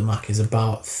learn to use a Mac is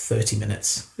about 30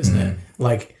 minutes, isn't it?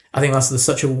 Like, I think there's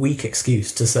such a weak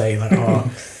excuse to say, like, oh,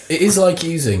 It is like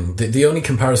using... The only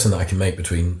comparison that I can make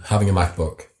between having a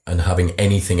MacBook and having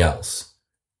anything else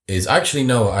is... Actually,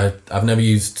 no, I've never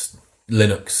used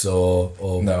Linux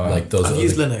or No, like those I've other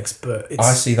used things. Linux, but it's...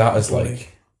 I see that as onboarding.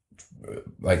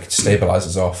 like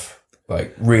stabilizers off.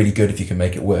 Like really good if you can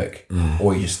make it work,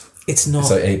 or you just It's not...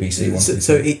 it's like ABC.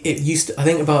 So it used to... I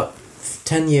think about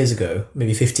 10 years ago,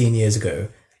 maybe 15 years ago,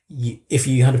 if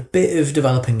you had a bit of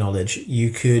developing knowledge, you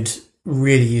could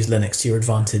really use Linux to your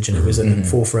advantage, and it was at the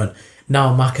forefront.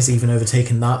 Now Mac has even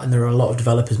overtaken that, and there are a lot of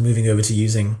developers moving over to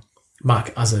using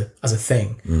Mac as a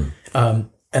thing.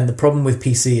 And the problem with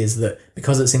PC is that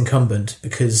because it's incumbent,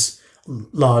 because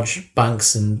large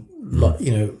banks and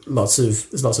there's lots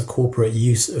of corporate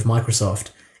use of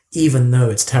Microsoft, even though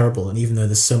it's terrible and even though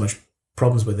there's so much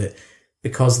problems with it,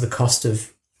 because the cost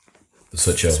of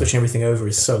switching everything over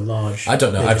is so large. I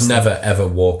don't know. I've never ever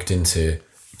walked into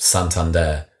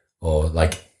Santander or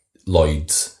like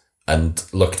Lloyd's and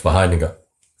looked behind and go,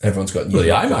 Everyone's got Well,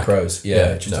 yeah, iMac. Pros.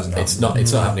 Yeah, it just doesn't happen. it's not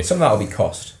happening. Some of that will be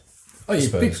cost. Oh,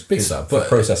 yeah, big stuff. For But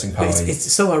processing power.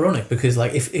 It's so ironic because,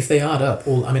 like, if they add up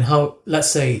all, I mean, let's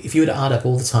say if you were to add up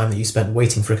all the time that you spent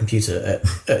waiting for a computer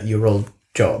at your old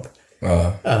job,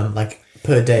 like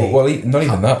per day. Well, not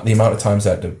even that. The amount of times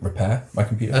I had to repair my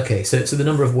computer. Okay, so the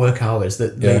number of work hours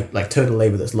that like total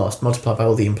labor that's lost multiplied by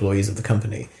all the employees of the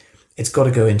company, it's got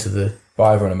to go into the But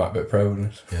I run a MacBook Pro,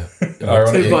 wouldn't it? Yeah. So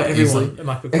Ironically, by easily. everyone, a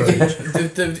MacBook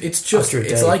Pro. It's just, After a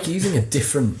it's day. like using a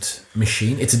different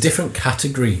machine. It's a different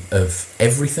category of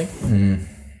everything.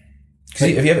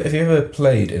 have you ever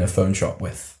played in a phone shop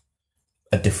with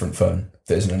a different phone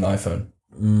that isn't an iPhone?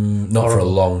 Not for a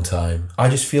long time. I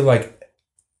just feel like,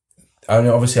 I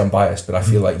know obviously I'm biased, but I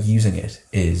feel like using it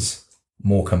is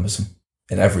more cumbersome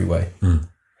in every way.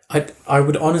 I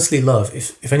would honestly love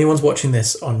if anyone's watching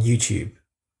this on YouTube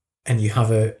and you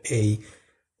have a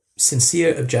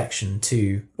sincere objection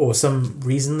to, or some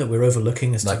reason that we're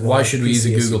overlooking as Like, to why should we use a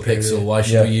PC is Google superior. Pixel? Why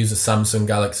should Yeah. we use a Samsung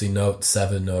Galaxy Note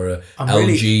 7 or a I'm LG?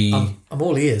 Really, I'm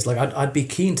all ears. Like I'd be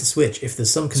keen to switch if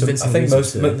there's some So convincing I think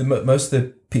reason most of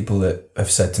the people that have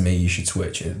said to me you should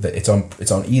switch, that it's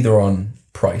on either on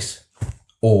price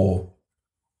or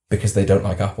because they don't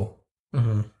like Apple.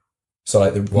 Mhm. So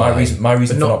like Why? my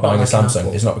reason But for not buying a like Samsung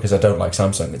Apple. is not because I don't like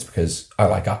Samsung. It's because I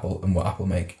like Apple and what Apple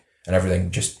make, and everything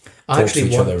just I talks to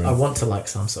actually each want. other. And, I want to like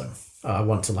Samsung. I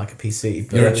want to like a PC.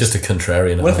 But You're just a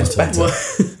contrarian. well, if it's about it.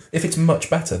 better, if it's much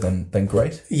better, then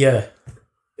great. yeah,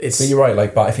 it's But you're right.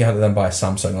 Like, but if you had to then buy a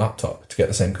Samsung laptop to get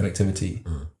the same connectivity,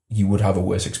 you would have a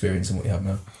worse experience than what you have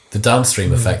now. The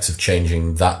downstream effects of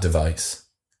changing that device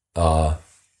are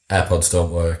AirPods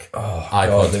don't work. Oh, iPod.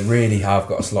 God, they really have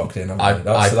got us locked in. haven't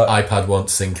they? iPad won't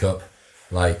sync up.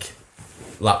 Like,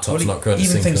 laptop's not going to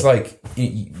even sync things up. like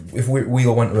if we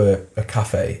all went to a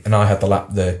cafe and I had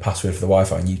the password for the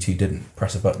Wi-Fi and you two didn't,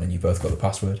 press a button and you both got the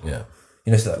password. Yeah.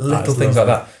 You know, so little is things like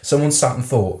lovely. that. Someone sat and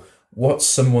thought, what's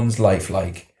someone's life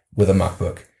like with a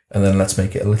MacBook? And then let's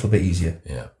make it a little bit easier.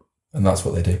 Yeah. And that's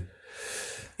what they do.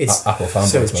 it's Apple fanboys.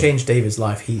 so it's love it. changed David's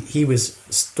life. He was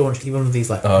staunchly one of these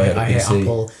like Oh, yeah, the I hate PC.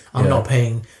 Apple. I'm Yeah. not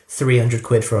paying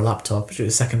 £300 for a laptop. Which was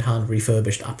a second-hand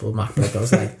refurbished Apple MacBook. I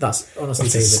was like, that's honestly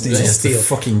That's a David, steal. it's a It's the steal.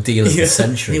 fucking deal of Yeah. the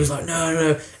century. He was like,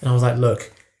 no, and I was like,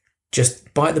 look,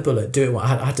 just bite the bullet, do it.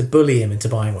 I had to bully him into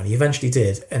buying one. He eventually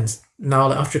did, and now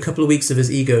like, after a couple of weeks of his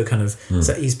ego kind of,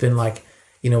 so he's been like,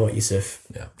 you know what, Yusuf?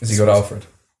 Has he got Alfred?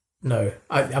 No,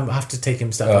 I have to take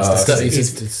him step by step. Step-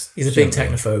 He's a big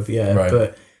technophobe, yeah, Right.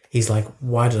 but he's like,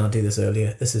 why didn't I do this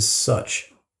earlier? This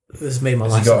has made my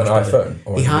Has life he so got much an better. iPhone?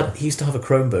 Or He used to have a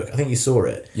Chromebook. I think you saw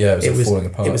it. Yeah, it was falling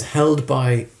apart. It was held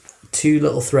by two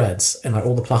little threads, and like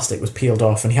all the plastic was peeled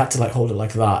off, and he had to like hold it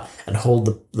like that and hold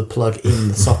the plug in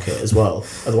the socket as well.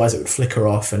 Otherwise, it would flicker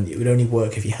off, and it would only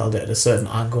work if you held it at a certain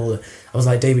angle. I was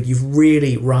like, David, you've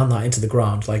really ran that into the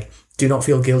ground. Like, do not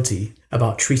feel guilty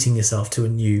about treating yourself to a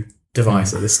new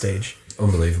device at this stage.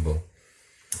 Unbelievable.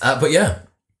 But yeah,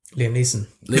 Liam Neeson.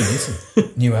 Liam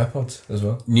Neeson. New AirPods as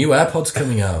well. New AirPods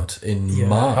coming out in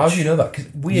March. How do you know that? 'Cause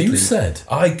weirdly, You said.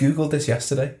 I googled this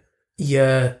yesterday.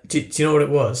 Yeah. Do you know what it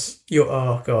was?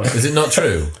 Oh god. Is it not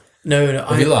true? No.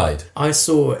 Have you lied? I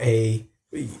saw I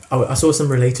saw some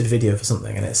related video for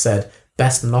something, and it said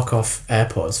best knockoff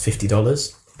AirPods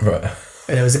 $50. Right.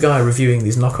 And there was a guy reviewing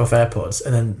these knockoff AirPods,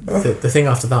 and then the thing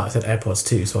after that said AirPods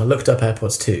 2. So I looked up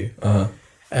AirPods 2,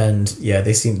 and yeah,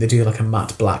 they do like a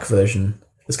matte black version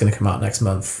that's going to come out next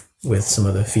month with some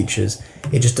other features.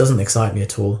 It just doesn't excite me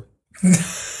at all.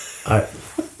 I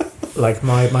like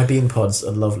my Bean Pods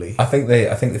are lovely. I think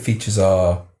the features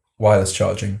are wireless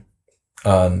charging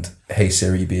and Hey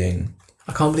Siri being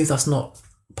I can't believe that's not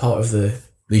part of the.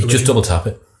 You just double tap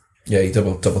it. you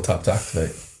double tap to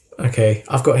activate. Okay,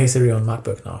 I've got Hey Siri on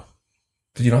MacBook now.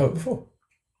 Did you not have it before?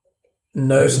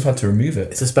 No, I just have had to remove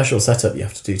it. it's a special setup you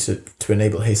have to do to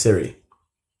enable Hey Siri.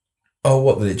 Oh,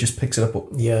 what? That it just picks it up?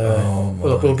 Yeah, Oh my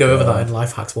we'll go over God. that in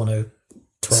Life Hacks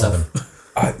 1012.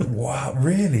 7. Wow,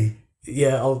 really?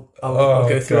 Yeah, I'll Oh,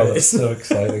 go through God, it. that's so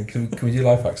exciting. Can we do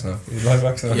life hacks now? Life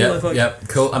hacks now? Yeah,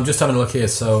 cool. I'm just having a look here.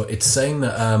 So it's saying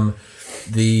that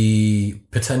the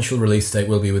potential release date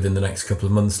will be within the next couple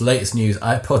of months. Latest news,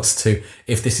 AirPods 2,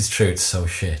 if this is true, it's so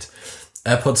shit.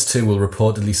 AirPods 2 will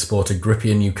reportedly sport a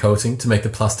grippier new coating to make the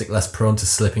plastic less prone to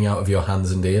slipping out of your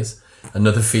hands and ears.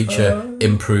 Another feature,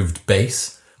 improved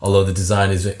bass, although the design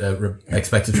is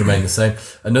expected to remain the same.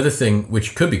 Another thing,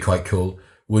 which could be quite cool,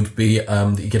 would be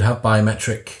that you could have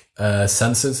biometric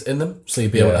sensors in them. So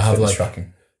you'd be able to have fitness like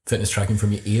tracking. fitness tracking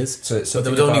from your ears. So But they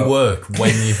would only work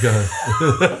when you go.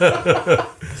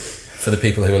 For the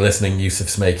people who are listening,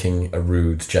 Yusuf's making a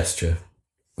rude gesture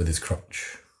with his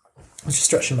crotch. I was just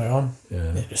stretching my arm.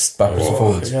 Yeah. Just Backwards and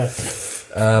forwards.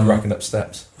 Yeah. Racking up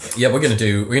steps. Yeah, we're gonna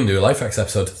do a life hacks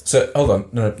episode. So hold on,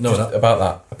 no, No, just no. about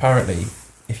that. Apparently,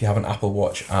 if you have an Apple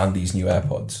Watch and these new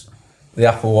AirPods, the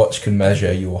Apple Watch can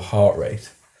measure your heart rate,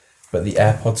 but the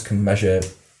AirPods can measure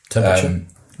Temperature.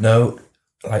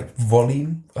 like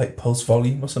volume, like pulse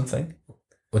volume or something.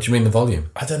 What do you mean the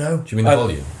volume? I don't know. Do you mean the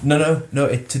volume? No.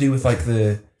 It to do with like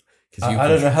the I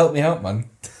don't know. Help me out, man.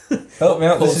 Help me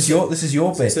out. This is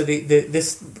your bit. So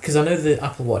this because I know the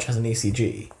Apple Watch has an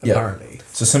ECG apparently.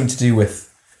 So something to do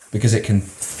with because it can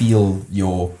feel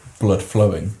your blood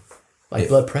flowing. Like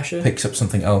blood pressure? Picks up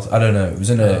something else. I don't know. It was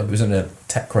in a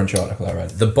TechCrunch article I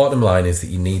read. The bottom line is that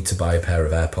you need to buy a pair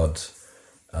of AirPods,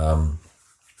 and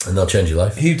they'll change your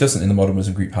life. Who doesn't in the Modern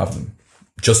Wisdom group have them?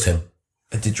 Just him.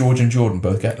 Did George and Jordan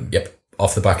both get them? Yep.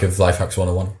 Off the back of Life Hacks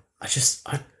 101.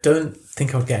 I don't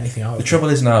think I would get anything out of it. The trouble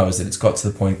is now is that it's got to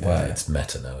the point where It's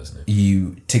meta now, isn't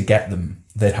it? to get them,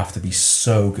 they'd have to be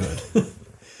so good.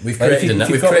 We've created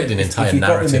an entire if you got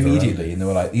narrative them immediately, and they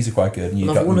were like, "These are quite good," and you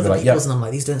got one of them, the like, people's and I'm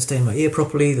like, these don't stay in my ear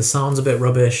properly. The sound's a bit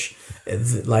rubbish.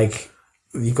 Like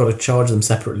you've got to charge them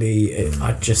separately.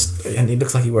 And it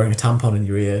looks like you're wearing a tampon in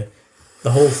your ear. The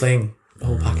whole thing, the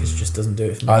whole package just doesn't do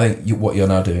it for me. I think what you're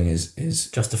now doing is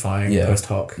Justifying post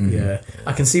hoc. Mm-hmm. Yeah,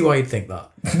 I can see why you'd think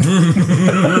that.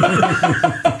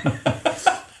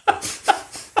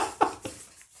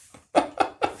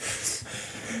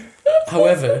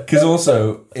 However, because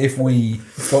also if we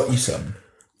got you some,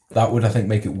 that would I think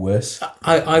make it worse.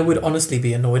 I would honestly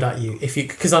be annoyed at you if you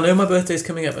because I know my birthday's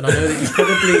coming up and I know that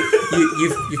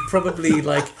you've probably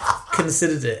like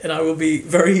considered it and I will be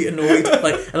very annoyed.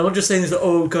 Like, and I'm not just saying this. Like,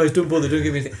 oh guys, don't bother, don't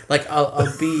give me anything. Like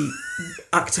I'll be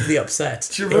actively upset.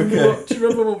 Do you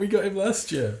remember what we got him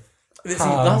last year?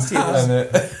 Last year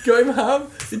Got him ham.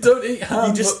 You don't eat ham.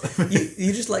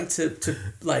 You just like to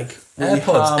like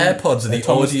AirPods. AirPods are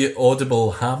the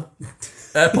audible ham.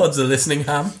 AirPods are listening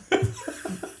ham.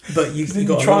 But you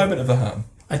got try a bit of the ham.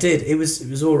 I did. It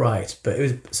was all right, but it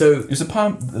was so. It was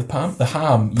the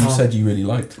ham. You said you really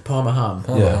liked Parma ham.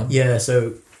 Yeah.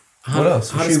 So I had, what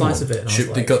else? I had a slice of it.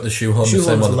 And they got the shoehorn, the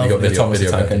same one that we got the Thomas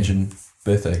video Tank game. Engine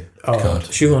birthday. Oh, card.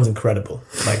 shoehorn's incredible.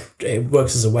 Like it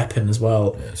works as a weapon as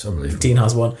well. Yeah, it's unbelievable. Dean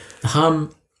has one. The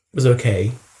ham was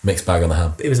okay. Mixed bag on the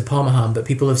ham. It was a Parma ham, but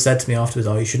people have said to me afterwards,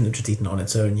 "Oh, you shouldn't have just eaten it on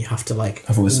its own. You have to like."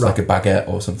 I thought it was like a baguette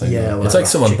or something. Yeah, it's like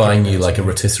someone buying you like a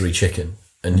rotisserie chicken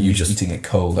and you just eating it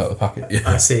cold out of the packet. Yeah.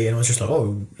 I see, and I was just like,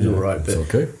 "Oh, it's all right." But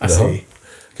it's okay. I see.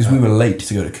 Because we were late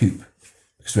to go to Coop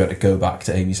because we had to go back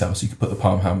to Amy's house so you could put the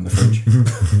Parma ham in the fridge.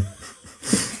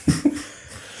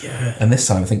 Yeah. And this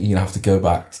time I think you're gonna have to go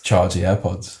back to charge the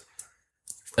AirPods.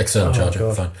 External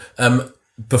charger, fine.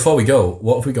 Before we go,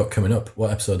 what have we got coming up?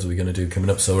 What episodes are we going to do coming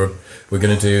up? So we're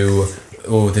going to do.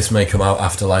 Oh, this may come out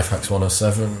after Life Hacks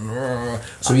 107.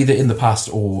 So either in the past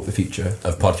or the future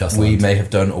of podcast we land. may have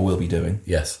done or will be doing.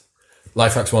 Yes,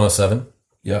 Life Hacks 107.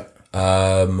 Yeah.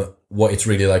 What it's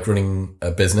really like running a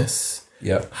business.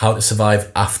 Yeah. How to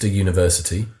survive after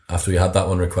university. After we had that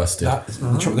one requested.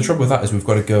 The trouble with that is we've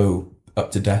got to go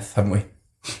up to death, haven't we?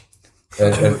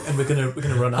 And we're gonna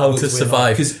run out. How to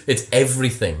survive? Because it's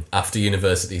everything after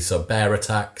university. So bear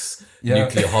attacks,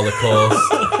 nuclear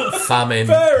holocaust, famine.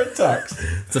 Bear attacks.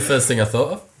 It's the first thing I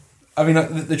thought of. I mean,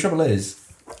 the trouble is,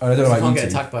 I don't know about you can't you get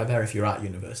two. attacked by a bear if you're at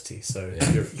university. So all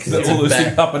those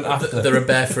things happen after. There are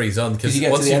bear-free zones because you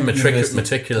once you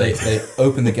matriculate, they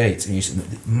open the gates and you see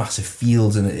massive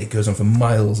fields and it goes on for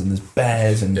miles and there's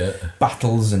bears and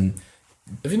battles and.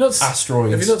 Have you not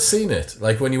asteroids? Have you not seen it?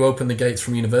 Like when you open the gates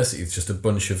from university, it's just a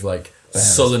bunch of like bears.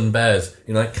 Sullen bears.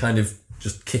 You know, like kind of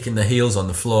just kicking their heels on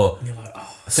the floor, you're like,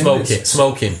 oh,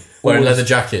 smoking, wearing leather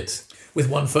jackets, with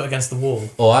one foot against the wall,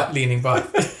 leaning back.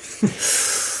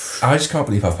 I just can't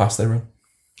believe how fast they run.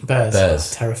 Bears. Oh,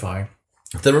 terrifying.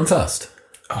 They run fast.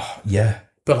 Oh yeah,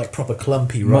 but like proper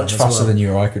clumpy run. Much faster than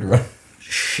you or I could run.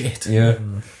 Shit. Yeah.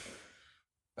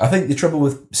 I think the trouble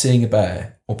with seeing a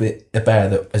bear, or a bear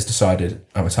that has decided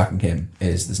I'm attacking him,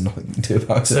 is there's nothing you can do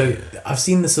about it. So I've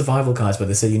seen the survival guides where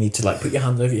they say you need to like put your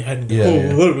hands over your head and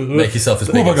make yourself as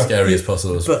big and scary as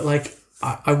possible. But like,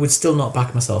 I would still not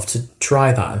back myself to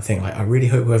try that and think like, I really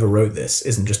hope whoever wrote this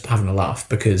isn't just having a laugh,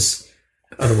 because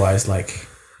otherwise, like,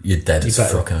 you're dead as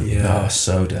fuck. Yeah,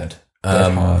 so dead.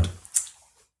 Dead hard.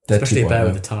 Dead especially a bear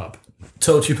with a tarp.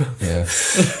 Told you. Yeah.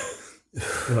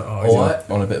 Like,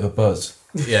 on a bit of a buzz.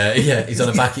 Yeah. He's on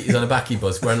a backy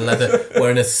buzz,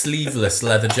 wearing a sleeveless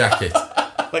leather jacket,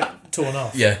 like torn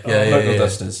off. Local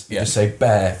dusters. You just say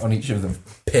bear on each of them.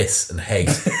 Piss and hate.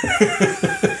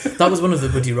 That was one of the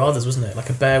Would You Rathers, wasn't it? Like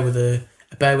a bear with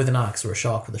an axe or a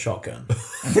shark with a shotgun. It's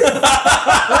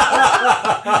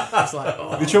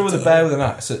like, the trouble with a bear with an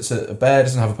axe, so a bear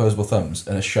doesn't have opposable thumbs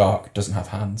and a shark doesn't have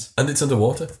hands. And it's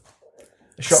underwater.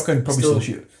 A shotgun probably still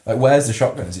shoot. Like, where's the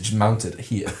shotgun? Is it just mounted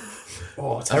here?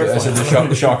 Oh, terrifying. So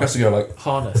the shark has to go like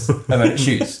harness, and then it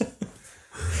shoots.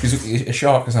 Because a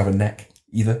shark doesn't have a neck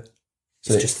either.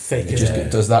 So it's just fake. It just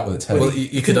does that with its head. Well,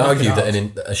 you could argue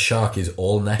that a shark is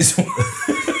all neck.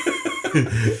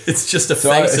 It's just a So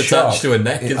face a shark- attached to a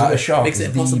neck, isn't A it? shark Makes is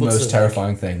it the impossible most to-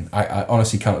 terrifying thing. I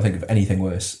honestly cannot think of anything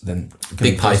worse than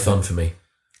Big python for me.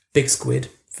 Big squid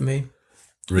for me.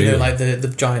 Really? You know, like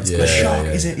the giant squid. A shark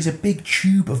yeah. is a big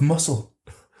tube of muscle.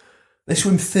 They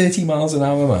swim 30 miles an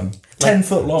hour, man. 10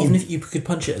 foot long. Even if you could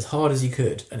punch it as hard as you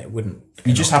could, and it wouldn't.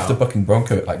 You just have to bucking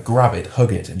bronco it, like grab it,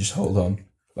 hug it, and just hold on.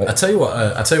 Like, I tell you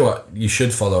what you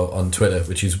should follow on Twitter,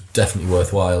 which is definitely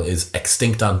worthwhile, is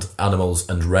extinct animals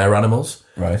and rare animals.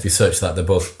 Right. If you search that, they're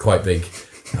both quite big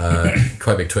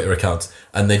Twitter accounts,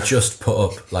 and they just put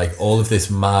up like all of this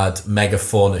mad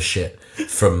megafauna shit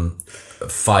from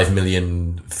 5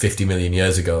 million, 50 million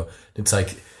years ago. It's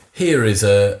like, here is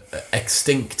a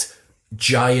extinct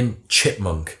giant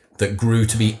chipmunk that grew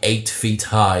to be 8 feet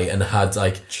high and had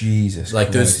like Jesus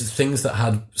like Christ. there's things that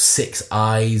had 6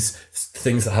 eyes,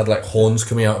 things that had like horns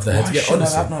coming out of their head. Why Yeah, shit like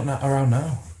honestly, that not around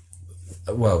now?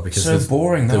 well, because So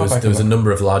boring now, there back was a in-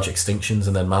 number of large extinctions,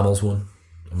 and then mammals won,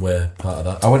 and we're part of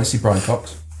that. I went to see Brian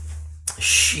Cox.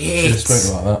 Should have Shit!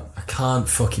 spoken about I can't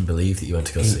fucking believe that you went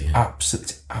to go that. see him.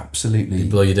 Absolutely.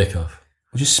 Blow your dick off.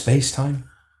 Just space time.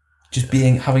 Just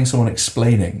having someone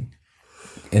explaining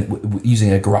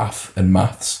using a graph and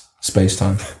maths space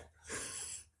time.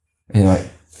 You're like,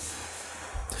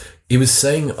 He was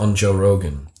saying on Joe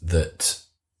Rogan that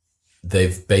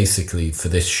they've basically, for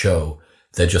this show,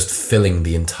 they're just filling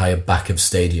the entire back of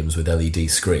stadiums with LED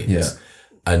screens. Yeah.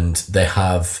 And they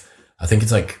have, I think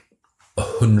it's like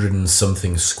 100 and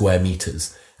something square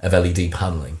meters of LED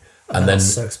paneling. And then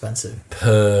That's so expensive.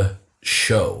 per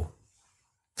show,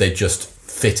 they just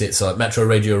fit it. So like Metro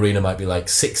Radio Arena might be like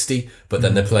 60, but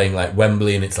then they're playing like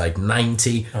Wembley and it's like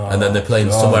 90, and then they're playing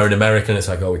God. somewhere in America and it's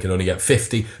like, oh, we can only get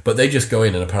 50. But they just go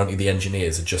in, and apparently the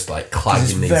engineers are just like it's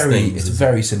clagging these very, things. it's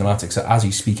very cinematic. So as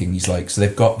he's speaking, he's like, so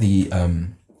they've got the,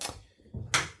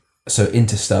 so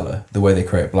Interstellar, the way they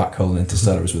create a black hole in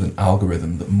Interstellar is with an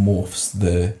algorithm that morphs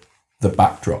the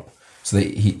backdrop. So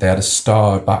they had a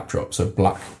star backdrop, so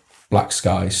black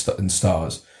sky and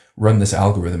stars. Run this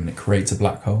algorithm and it creates a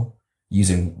black hole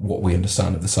using what we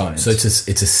understand of the science. So it's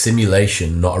a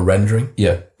simulation, not a rendering.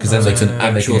 yeah, because then So it's an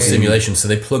and they actual can- simulation. So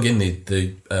they plug in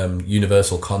the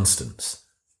universal constants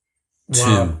to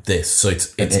Wow. this. So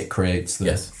it's and it creates the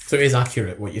yes, So it is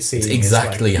accurate what you're seeing. it's is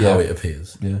exactly like, how Yeah. it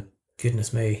appears. yeah.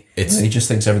 goodness me. It's He just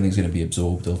thinks everything's going to be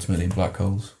absorbed ultimately in black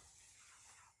holes.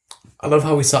 I love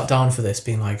how we sat down for this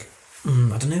being like, I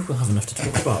don't know if we'll have enough to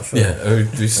talk about. For yeah.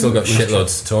 We've still got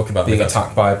shitloads to talk about. Being That's-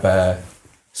 attacked by a bear,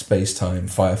 space time,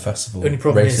 fire festival. The only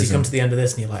problem is you racism. come to the end of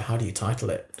this and you're like, how do you title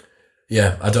it?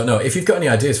 Yeah, I don't know. If you've got any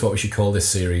ideas for what we should call this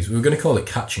series, we were going to call it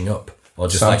Catching Up, or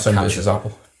just like Samsung catch versus up.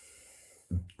 Apple.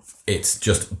 It's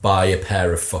just buy a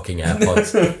pair of fucking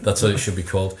AirPods. That's what it should be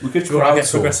called. We could Or I get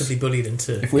progressively bullied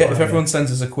into. If everyone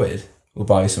sends us a quid, we'll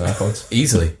buy you some AirPods.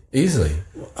 Easily.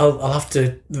 I'll have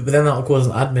to, but then that'll cause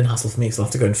an admin hassle for me because I'll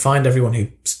have to go and find everyone who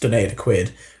donated a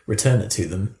quid, return it to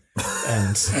them,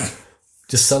 and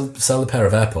Just sell a pair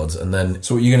of AirPods, and then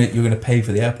So what, you're gonna pay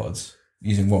for the AirPods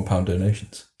using £1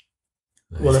 donations.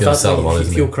 well, he's if gonna that's sell them on, if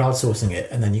isn't you're he? crowdsourcing it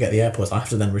and then you get the AirPods, I have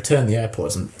to then return the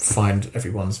AirPods and find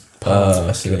everyone's pounds I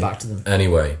and see. give it back to them.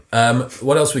 Anyway,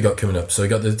 what else we got coming up? So we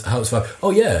got the House of...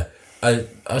 Oh, yeah.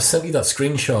 I sent you that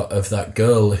screenshot of that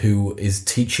girl who is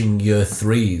teaching year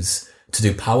 3s to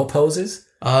do power poses.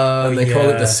 Oh, And they call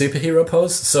it the superhero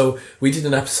pose. So we did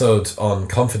an episode on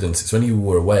confidence. It's when you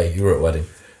were away. You were at a wedding.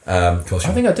 Of course,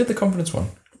 I think I did the confidence one.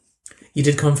 You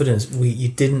did confidence. You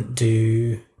didn't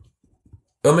do.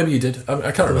 Oh, maybe you did.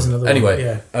 I can't was remember. another one, Anyway,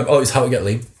 yeah. it's How to Get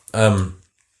Lean.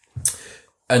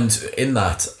 And in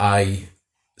that, I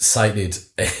cited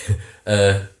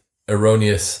a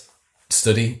erroneous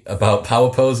study about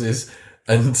power poses,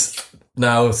 and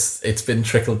now it's been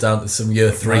trickled down to some year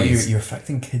Right, 3s. you're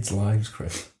affecting kids' lives,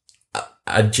 Chris.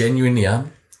 I genuinely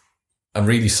am. I'm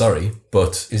really sorry,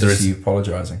 but Is there this is you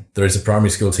apologising? there is a primary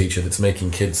school teacher that's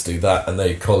making kids do that, and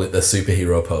they call it the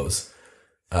superhero pose.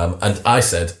 And I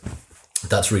said,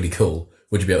 that's really cool.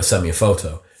 Would you be able to send me a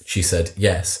photo? She said,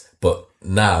 yes. But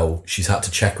now she's had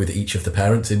to check with each of the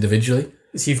parents individually.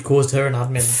 So you've caused her an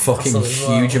admin Fucking hassle as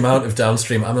well. huge amount of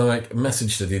downstream. I'm like,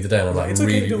 messaged her the other day, and I'm like, it's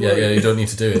okay, really, don't yeah, worry. you don't need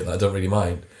to do it. I don't really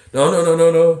mind.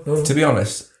 No. To be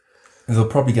honest, they'll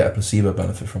probably get a placebo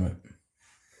benefit from it.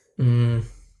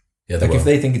 Yeah, they Like if will.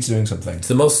 they think it's doing something. It's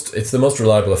the most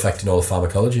reliable effect in all of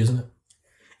pharmacology, isn't it?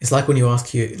 It's like when you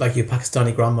ask your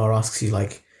Pakistani grandma asks you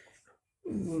like,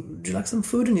 "Do you like some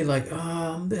food?" And you're like, "Oh,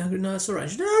 I'm a bit hungry." No, it's all right.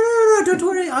 She's, no, don't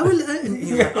worry. I will. And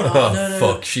you're like, Oh, no.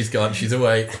 fuck, she's gone. She's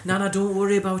away. No, don't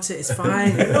worry about it. It's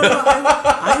fine. No,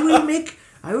 I will make.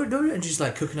 I would do it. And she's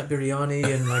like cooking up biryani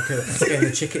and like getting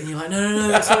the chicken. And you're like,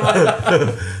 no, it's all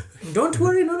right. Don't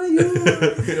worry, none of you.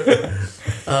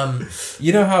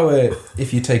 You know how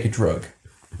if you take a drug,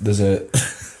 there's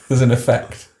an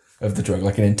effect of the drug,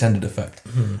 like an intended effect,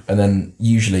 and then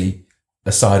usually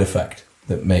a side effect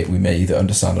that we may either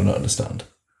understand or not understand.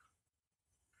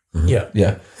 Yeah.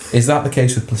 Yeah, is that the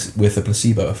case with the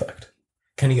placebo effect?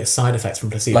 Can you get side effects from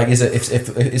placebo? Like,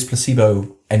 is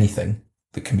placebo anything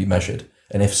that can be measured,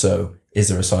 and if so, is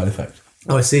there a side effect?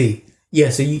 Oh, I see. Yeah,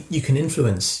 so you can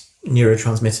influence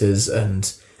neurotransmitters, and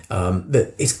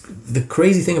the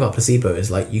crazy thing about placebo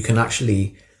is like you can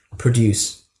actually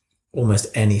produce almost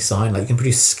any sign. Like you can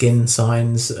produce skin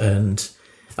signs, and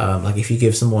like if you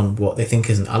give someone what they think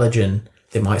is an allergen,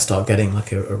 they might start getting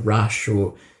like a rash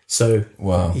or so.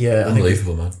 Wow. Yeah,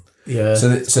 Unbelievable, man. Yeah.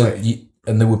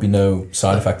 And there would be no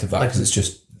side effect of that because it's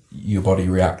just your body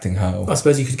reacting how. I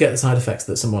suppose you could get the side effects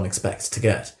that someone expects to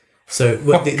get. So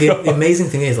the amazing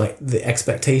thing is like the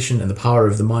expectation and the power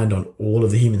of the mind on all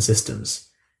of the human systems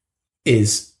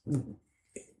it's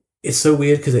so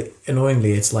weird because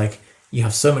annoyingly it's like you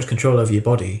have so much control over your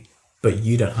body, but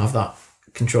you don't have that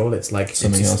control. It's like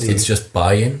it's just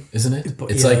buy-in, isn't it?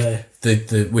 It's like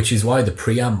the which is why the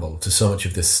preamble to so much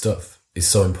of this stuff is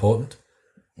so important.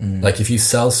 Like if you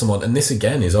sell someone, and this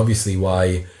again is obviously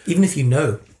why, even if you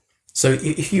know, so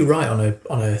if you write on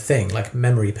a thing like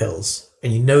memory pills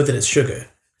and you know that it's sugar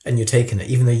and you're taking it,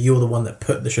 even though you're the one that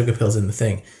put the sugar pills in the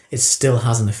thing, it still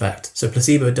has an effect. So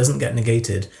placebo doesn't get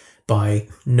negated by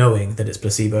knowing that it's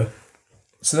placebo.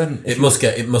 So then it must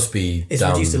be it's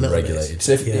down reduced a little regulated. bit.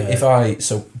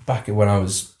 So if back when I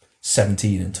was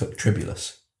 17 and took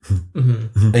Tribulus,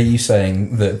 are you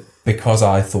saying that because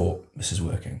I thought this is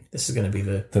working, this is going to be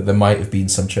that there might have been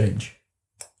some change,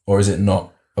 or is it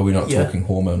not? Are we not Yeah. talking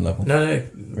hormone level? No.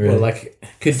 Really? Well, like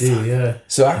could do, yeah.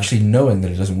 So actually knowing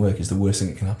that it doesn't work is the worst thing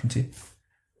that can happen to you.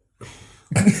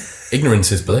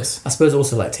 Ignorance is bliss. I suppose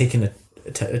also like taking a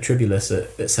Tribulus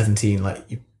at 17, like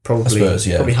you probably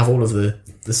have all of the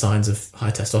signs of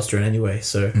high testosterone anyway.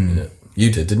 So Yeah.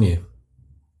 You did, didn't you?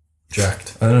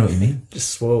 Jacked. I don't know what you mean. just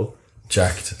swole.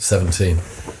 Jacked. 17.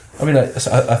 I mean,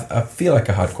 I feel like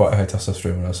I had quite a high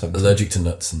testosterone when I was 17. Allergic to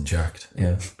nuts and jacked.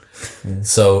 Yeah.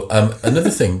 So another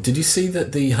thing, did you see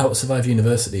that the How to Survive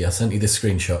University, I sent you this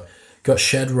screenshot, got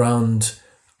shared around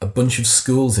a bunch of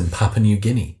schools in Papua New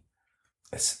Guinea?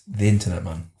 It's the internet,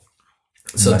 man.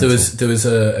 So Mental. there was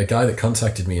a guy that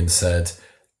contacted me and said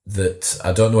that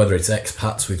I don't know whether it's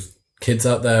expats with kids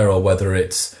out there or whether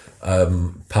it's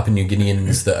Papua New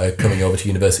Guineans that are coming over to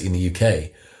university in the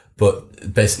UK,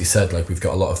 but basically said like we've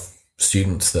got a lot of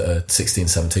students that are 16,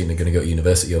 17 are going to go to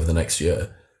university over the next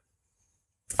year.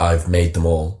 I've made them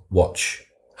all watch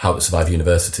How to Survive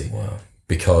University. Wow.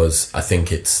 Because I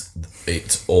think it's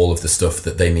all of the stuff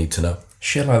that they need to know.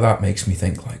 Shit like that makes me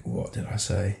think, like, what did I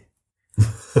say?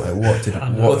 Like, what did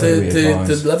Well, did we the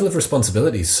advise? level of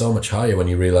responsibility is so much higher when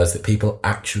you realise that people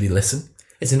actually listen.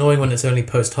 It's annoying when it's only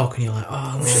post hoc and you're like,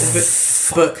 oh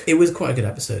shit. But it was quite a good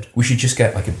episode. We should just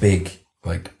get like a big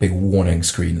warning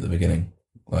screen at the beginning.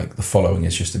 Like the following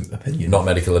is just an opinion. Not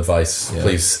medical advice. Yeah.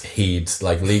 Please heed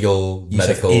like legal, Yusuf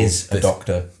medical. is a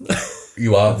doctor.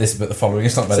 You are. But the following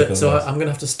is not medical So advice. I'm going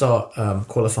to have to start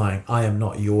qualifying. I am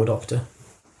not your doctor.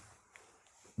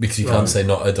 Because you can't say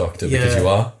not a doctor because Yeah. you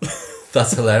are.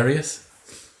 That's hilarious.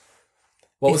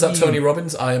 What was If that, you- Tony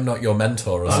Robbins? I am not your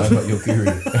mentor. Or I am something. not your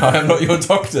guru. I am not your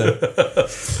doctor.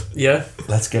 Yeah.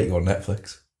 Let's get you on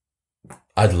Netflix.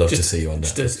 I'd love to see you on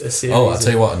Just that. a series. Oh, I'll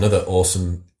tell you what, another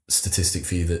awesome statistic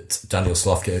for you that Daniel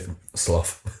Sloth gave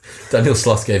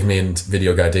me and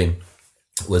Video Guardian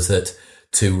was that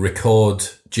to record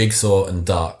Jigsaw and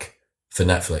Dark for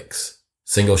Netflix,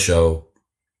 single show,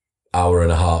 hour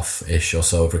and a half-ish or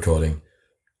so of recording,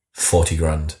 40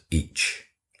 grand each.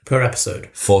 Per episode.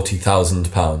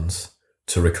 £40,000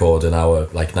 to record an hour,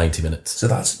 like 90 minutes. So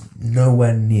that's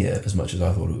nowhere near as much as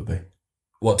I thought it would be.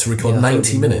 What, to record Yeah, I thought 90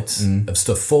 it'd be more. minutes of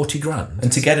stuff, 40 grand?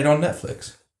 And to get it on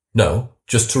Netflix. No,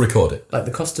 just to record it. Like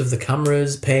the cost of the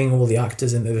cameras, paying all the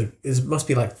actors in there, it must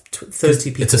be like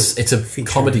 30 people. It's a featuring.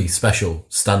 comedy special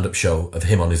stand-up show of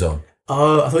him on his own.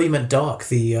 Oh, I thought you meant Dark,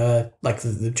 the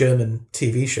German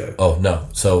TV show. Oh, no.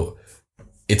 So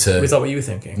it's Was that what you were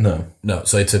thinking? No.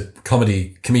 So it's a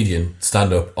comedian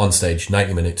stand-up on stage,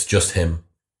 90 minutes, just him,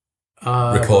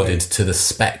 recorded to the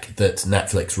spec that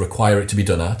Netflix require it to be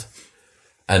done at.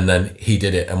 And then he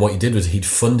did it. And what he did was he'd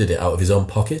funded it out of his own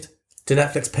pocket. Did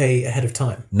Netflix pay ahead of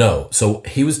time? No. So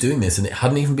he was doing this and it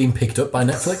hadn't even been picked up by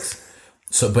Netflix.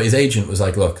 But his agent was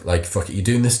like, look, like, fuck it, you're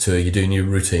doing this tour, you're doing your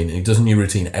routine. And he does a new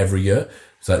routine every year.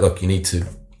 It's like, look, you need to,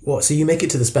 What? So you make it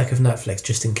to the spec of Netflix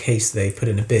just in case they put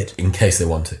in a bid? in case they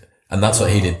want it. And that's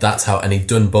what he did. That's how, and he'd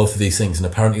done both of these things. And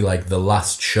apparently, like, the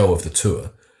last show of the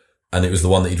tour, and it was the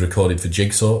one that he'd recorded for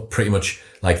Jigsaw, pretty much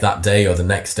like that day or the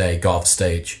next day, got off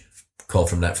stage, call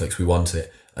from Netflix, we want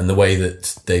it. And the way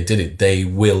that they did it, they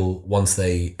will, once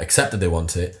they accept that they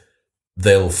want it,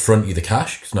 they'll front you the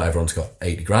cash, because not everyone's got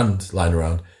 80 grand lying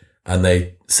around. And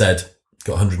they said,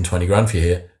 got 120 grand for you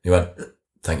here. He went,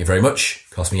 thank you very much.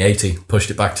 Cost me 80.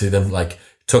 Pushed it back to them, like,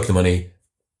 took the money,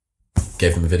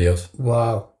 gave them the videos.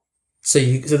 Wow. So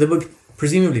there were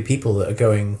presumably people that are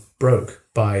going broke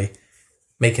by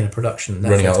making a production.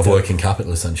 Running out of working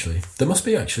capital, essentially. There must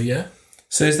be, actually, yeah.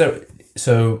 So is there?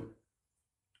 So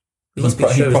he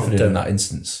profited in that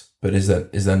instance, but is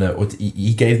there no? Or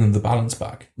he gave them the balance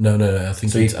back. No. I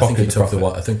think he took the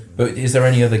what? I think. But is there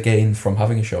any other gain from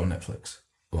having a show on Netflix?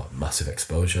 What, massive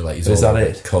exposure? Like, he's is all that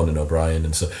like it? Conan O'Brien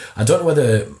and so. I don't know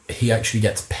whether he actually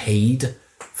gets paid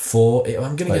for it.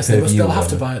 I'm going to guess they'll have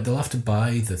to buy it. They'll have to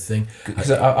buy the thing. Because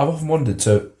I've often wondered.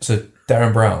 So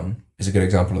Darren Brown is a good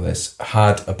example of this.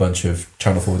 Had a bunch of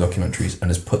Channel 4 documentaries and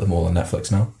has put them all on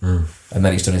Netflix now. And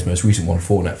then he's done his most recent one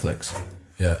for Netflix.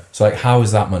 Yeah. So like, how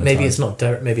is that monetized? Maybe it's not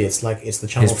Darren. Maybe it's the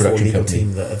Channel 4 legal company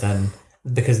team that are then,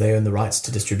 because they own the rights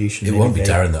to distribution. It won't be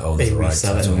Darren that owns the rights.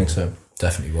 I don't think so.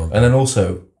 Definitely won't. And then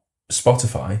also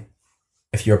Spotify.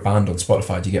 If you're a band on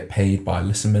Spotify, do you get paid by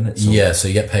listen minutes? Yeah, so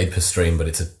you get paid per stream, but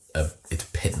it's it's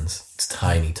pittance. It's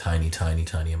tiny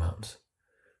amounts.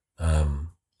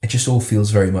 It just all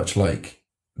feels very much like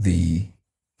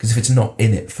because if it's not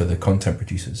in it for the content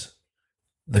producers,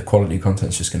 the quality of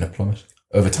content's just going to plummet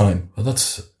over time. Well,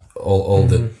 that's all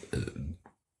the.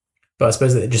 But I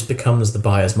suppose that it just becomes the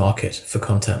buyer's market for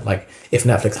content. Like, if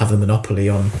Netflix have the monopoly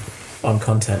on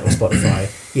content, or Spotify,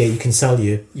 yeah, you can sell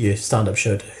your stand-up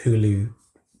show to Hulu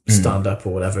stand-up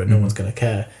or whatever, and no one's going to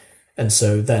care. And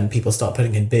so then people start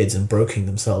putting in bids and broking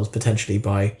themselves potentially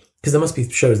by... Because there must be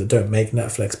shows that don't make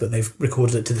Netflix, but they've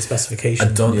recorded it to the specification.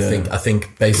 I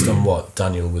think based on what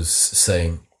Daniel was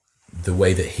saying, the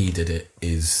way that he did it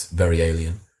is very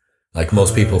alien. Like,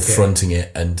 most people fronting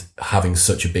it and having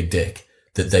such a big dick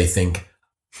that they think,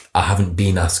 I haven't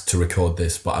been asked to record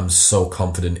this, but I'm so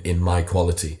confident in my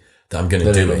quality that I'm going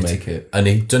to do it. Make it. And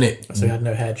he'd done it. So he had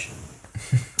no hedge.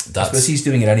 I suppose he's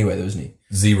doing it anyway, though, isn't he?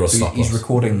 Zero stop He's loss.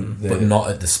 recording, but not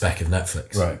at the spec of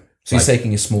Netflix. Right. So he's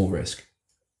taking a small risk.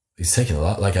 He's taking a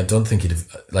lot. Like, I don't think he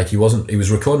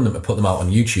was recording them to put them out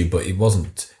on YouTube, but it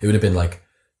would have been like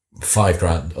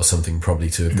 $5,000 or something probably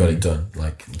to have got it done.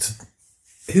 Like,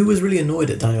 who was really annoyed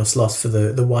at Daniel Sloss for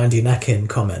the wind your neck in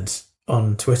comment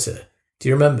on Twitter? Do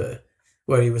you remember?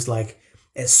 Where he was like,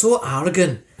 it's so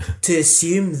arrogant to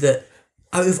assume that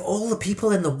out of all the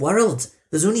people in the world,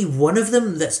 there's only one of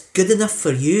them that's good enough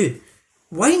for you.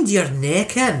 Wind your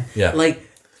neck in. Yeah. Like,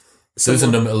 there's a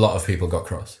lot of people got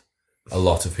cross. A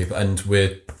lot of people. And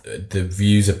the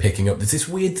views are picking up. There's this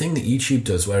weird thing that YouTube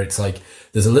does where it's like,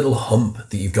 there's a little hump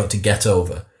that you've got to get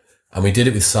over. And we did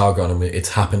it with Sargon, and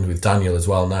it's happened with Daniel as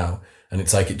well now. And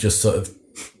it's like, it just sort of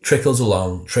trickles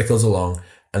along,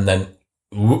 and then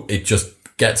it just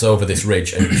gets over this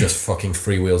ridge and it just fucking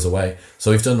freewheels away. So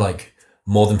we've done like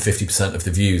more than 50% of the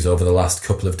views over the last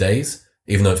couple of days,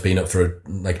 even though it's been up for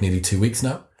like nearly 2 weeks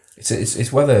now.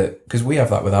 It's whether, because we have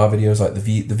that with our videos, like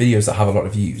the videos that have a lot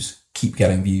of views keep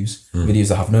getting views. Videos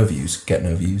that have no views get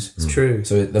no views. It's true.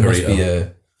 So there must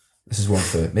be this is one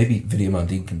for, maybe Video Man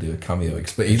Dean can do a cameo.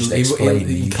 But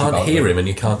you can't hear him and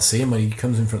you can't see him when he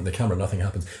comes in front of the camera, nothing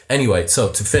happens. Anyway, so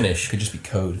to finish... It could just be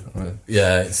code. Right?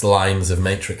 Yeah, it's lines of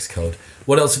Matrix code.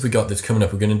 What else have we got that's coming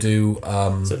up? We're going to do...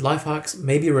 so life hacks,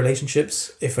 maybe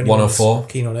relationships, if anyone's 104.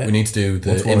 Keen on it. We need to do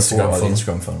the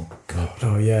Instagram funnel. God.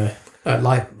 Oh, yeah.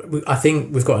 I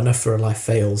think we've got enough for a life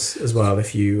fails as well.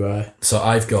 If you, so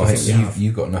I've got. I think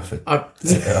you've got enough for our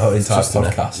entire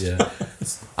podcast. Yeah,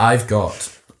 I've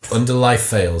got under life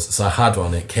fails. So I had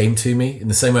one. It came to me in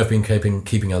the same way I've been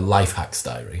keeping a life hacks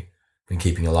diary, been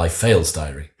keeping a life fails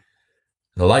diary.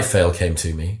 And a life fail came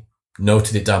to me.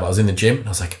 Noted it down. But I was in the gym and I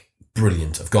was like,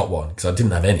 brilliant! I've got one because I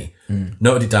didn't have any.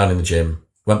 Noted it down in the gym.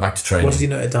 Went back to training. What did you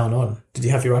note it down on? Did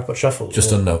you have your iPod Shuffle?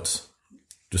 Just on notes.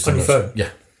 Just on your phone. Yeah.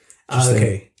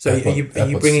 Okay, so are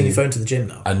you bringing your phone to the gym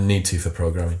now? I need to for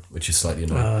programming, which is slightly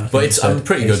annoying. But I'm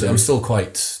pretty good. I'm still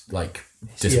quite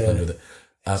disciplined with it.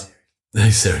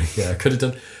 Hey Siri, I could have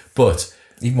done, but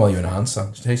even while you're in a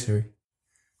handstand, just hey Siri.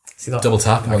 See that? Double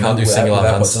tap. I can't do single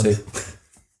arm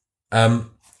handstand.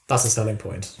 That's a selling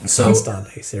point. So handstand,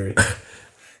 hey Siri.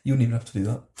 You wouldn't even have to do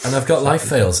that. And I've got life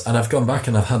fails, and I've gone back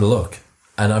and I've had a look,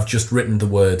 and I've just written the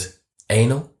word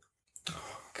anal.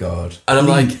 God. And I'm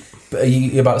like. But are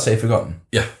you about to say forgotten?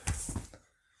 Yeah.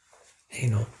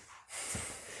 Anal.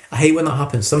 I hate when that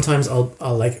happens. Sometimes I'll be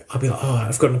like, oh,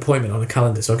 I've got an appointment on a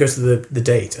calendar, so I go to the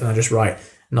date and I just write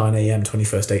 9 a.m.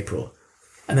 21st April,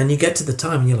 and then you get to the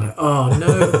time and you're like, oh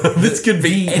no, This could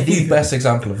be The best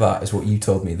example of that is what you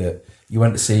told me, that you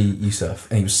went to see Yusuf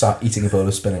and he was sat eating a bowl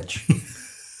of spinach.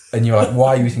 And you're like,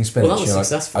 why are you eating spinach? Well, that was You're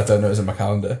successful. Like, I don't know, it's in my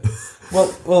calendar.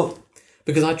 Well,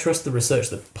 because I trust the research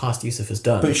that past Yusuf has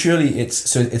done. but surely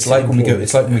it's like when we go.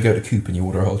 It's like when we go to Coop and you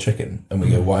order a whole chicken, and we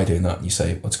go, "Why are you doing that?" And you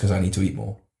say, "Well, it's because I need to eat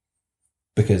more."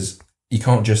 Because you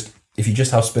can't just, if you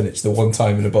just have spinach the one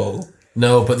time in a bowl.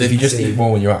 No, but If you just eat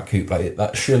more when you're at Coop, like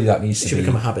that, surely that needs it to should be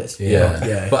become a habit.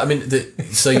 Yeah. But I mean,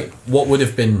 so what would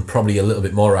have been probably a little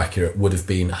bit more accurate would have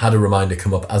been, had a reminder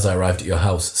come up as I arrived at your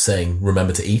house saying,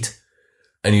 remember to eat.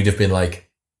 And you'd have been like,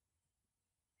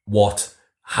 what,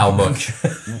 how much,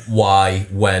 why,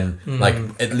 when? Like,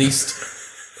 at least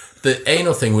the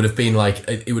anal thing would have been like,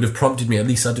 it would have prompted me, at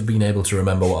least I'd have been able to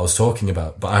remember what I was talking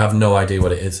about. But I have no idea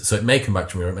what it is. So it may come back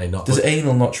to me or it may not. Does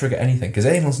anal not trigger anything? Because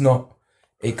anal's not.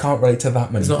 It can't relate to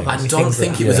that many not things. like- I don't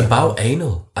think it was Yeah. about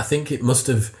anal. I think I must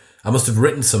have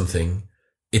written something.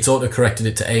 It's auto-corrected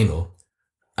it to anal.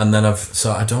 And then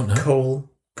so I don't know.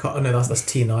 No, that's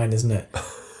T9, isn't it?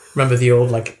 Remember the old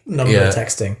number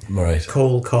texting? Right.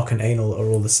 Coal, cock, and anal are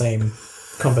all the same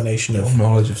combination of.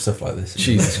 Knowledge of stuff like this.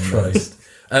 Jesus Christ.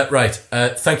 Right.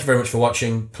 Thank you very much for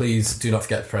watching. Please do not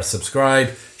forget to press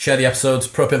subscribe. Share the episodes.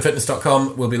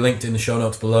 PropaneFitness.com will be linked in the show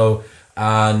notes below.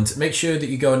 And make sure that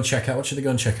you go and check out. What should they go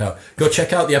and check out? Go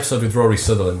check out the episode with Rory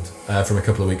Sutherland from a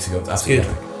couple of weeks ago. It's absolutely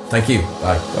good. epic. Thank you.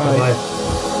 Bye.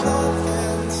 Bye.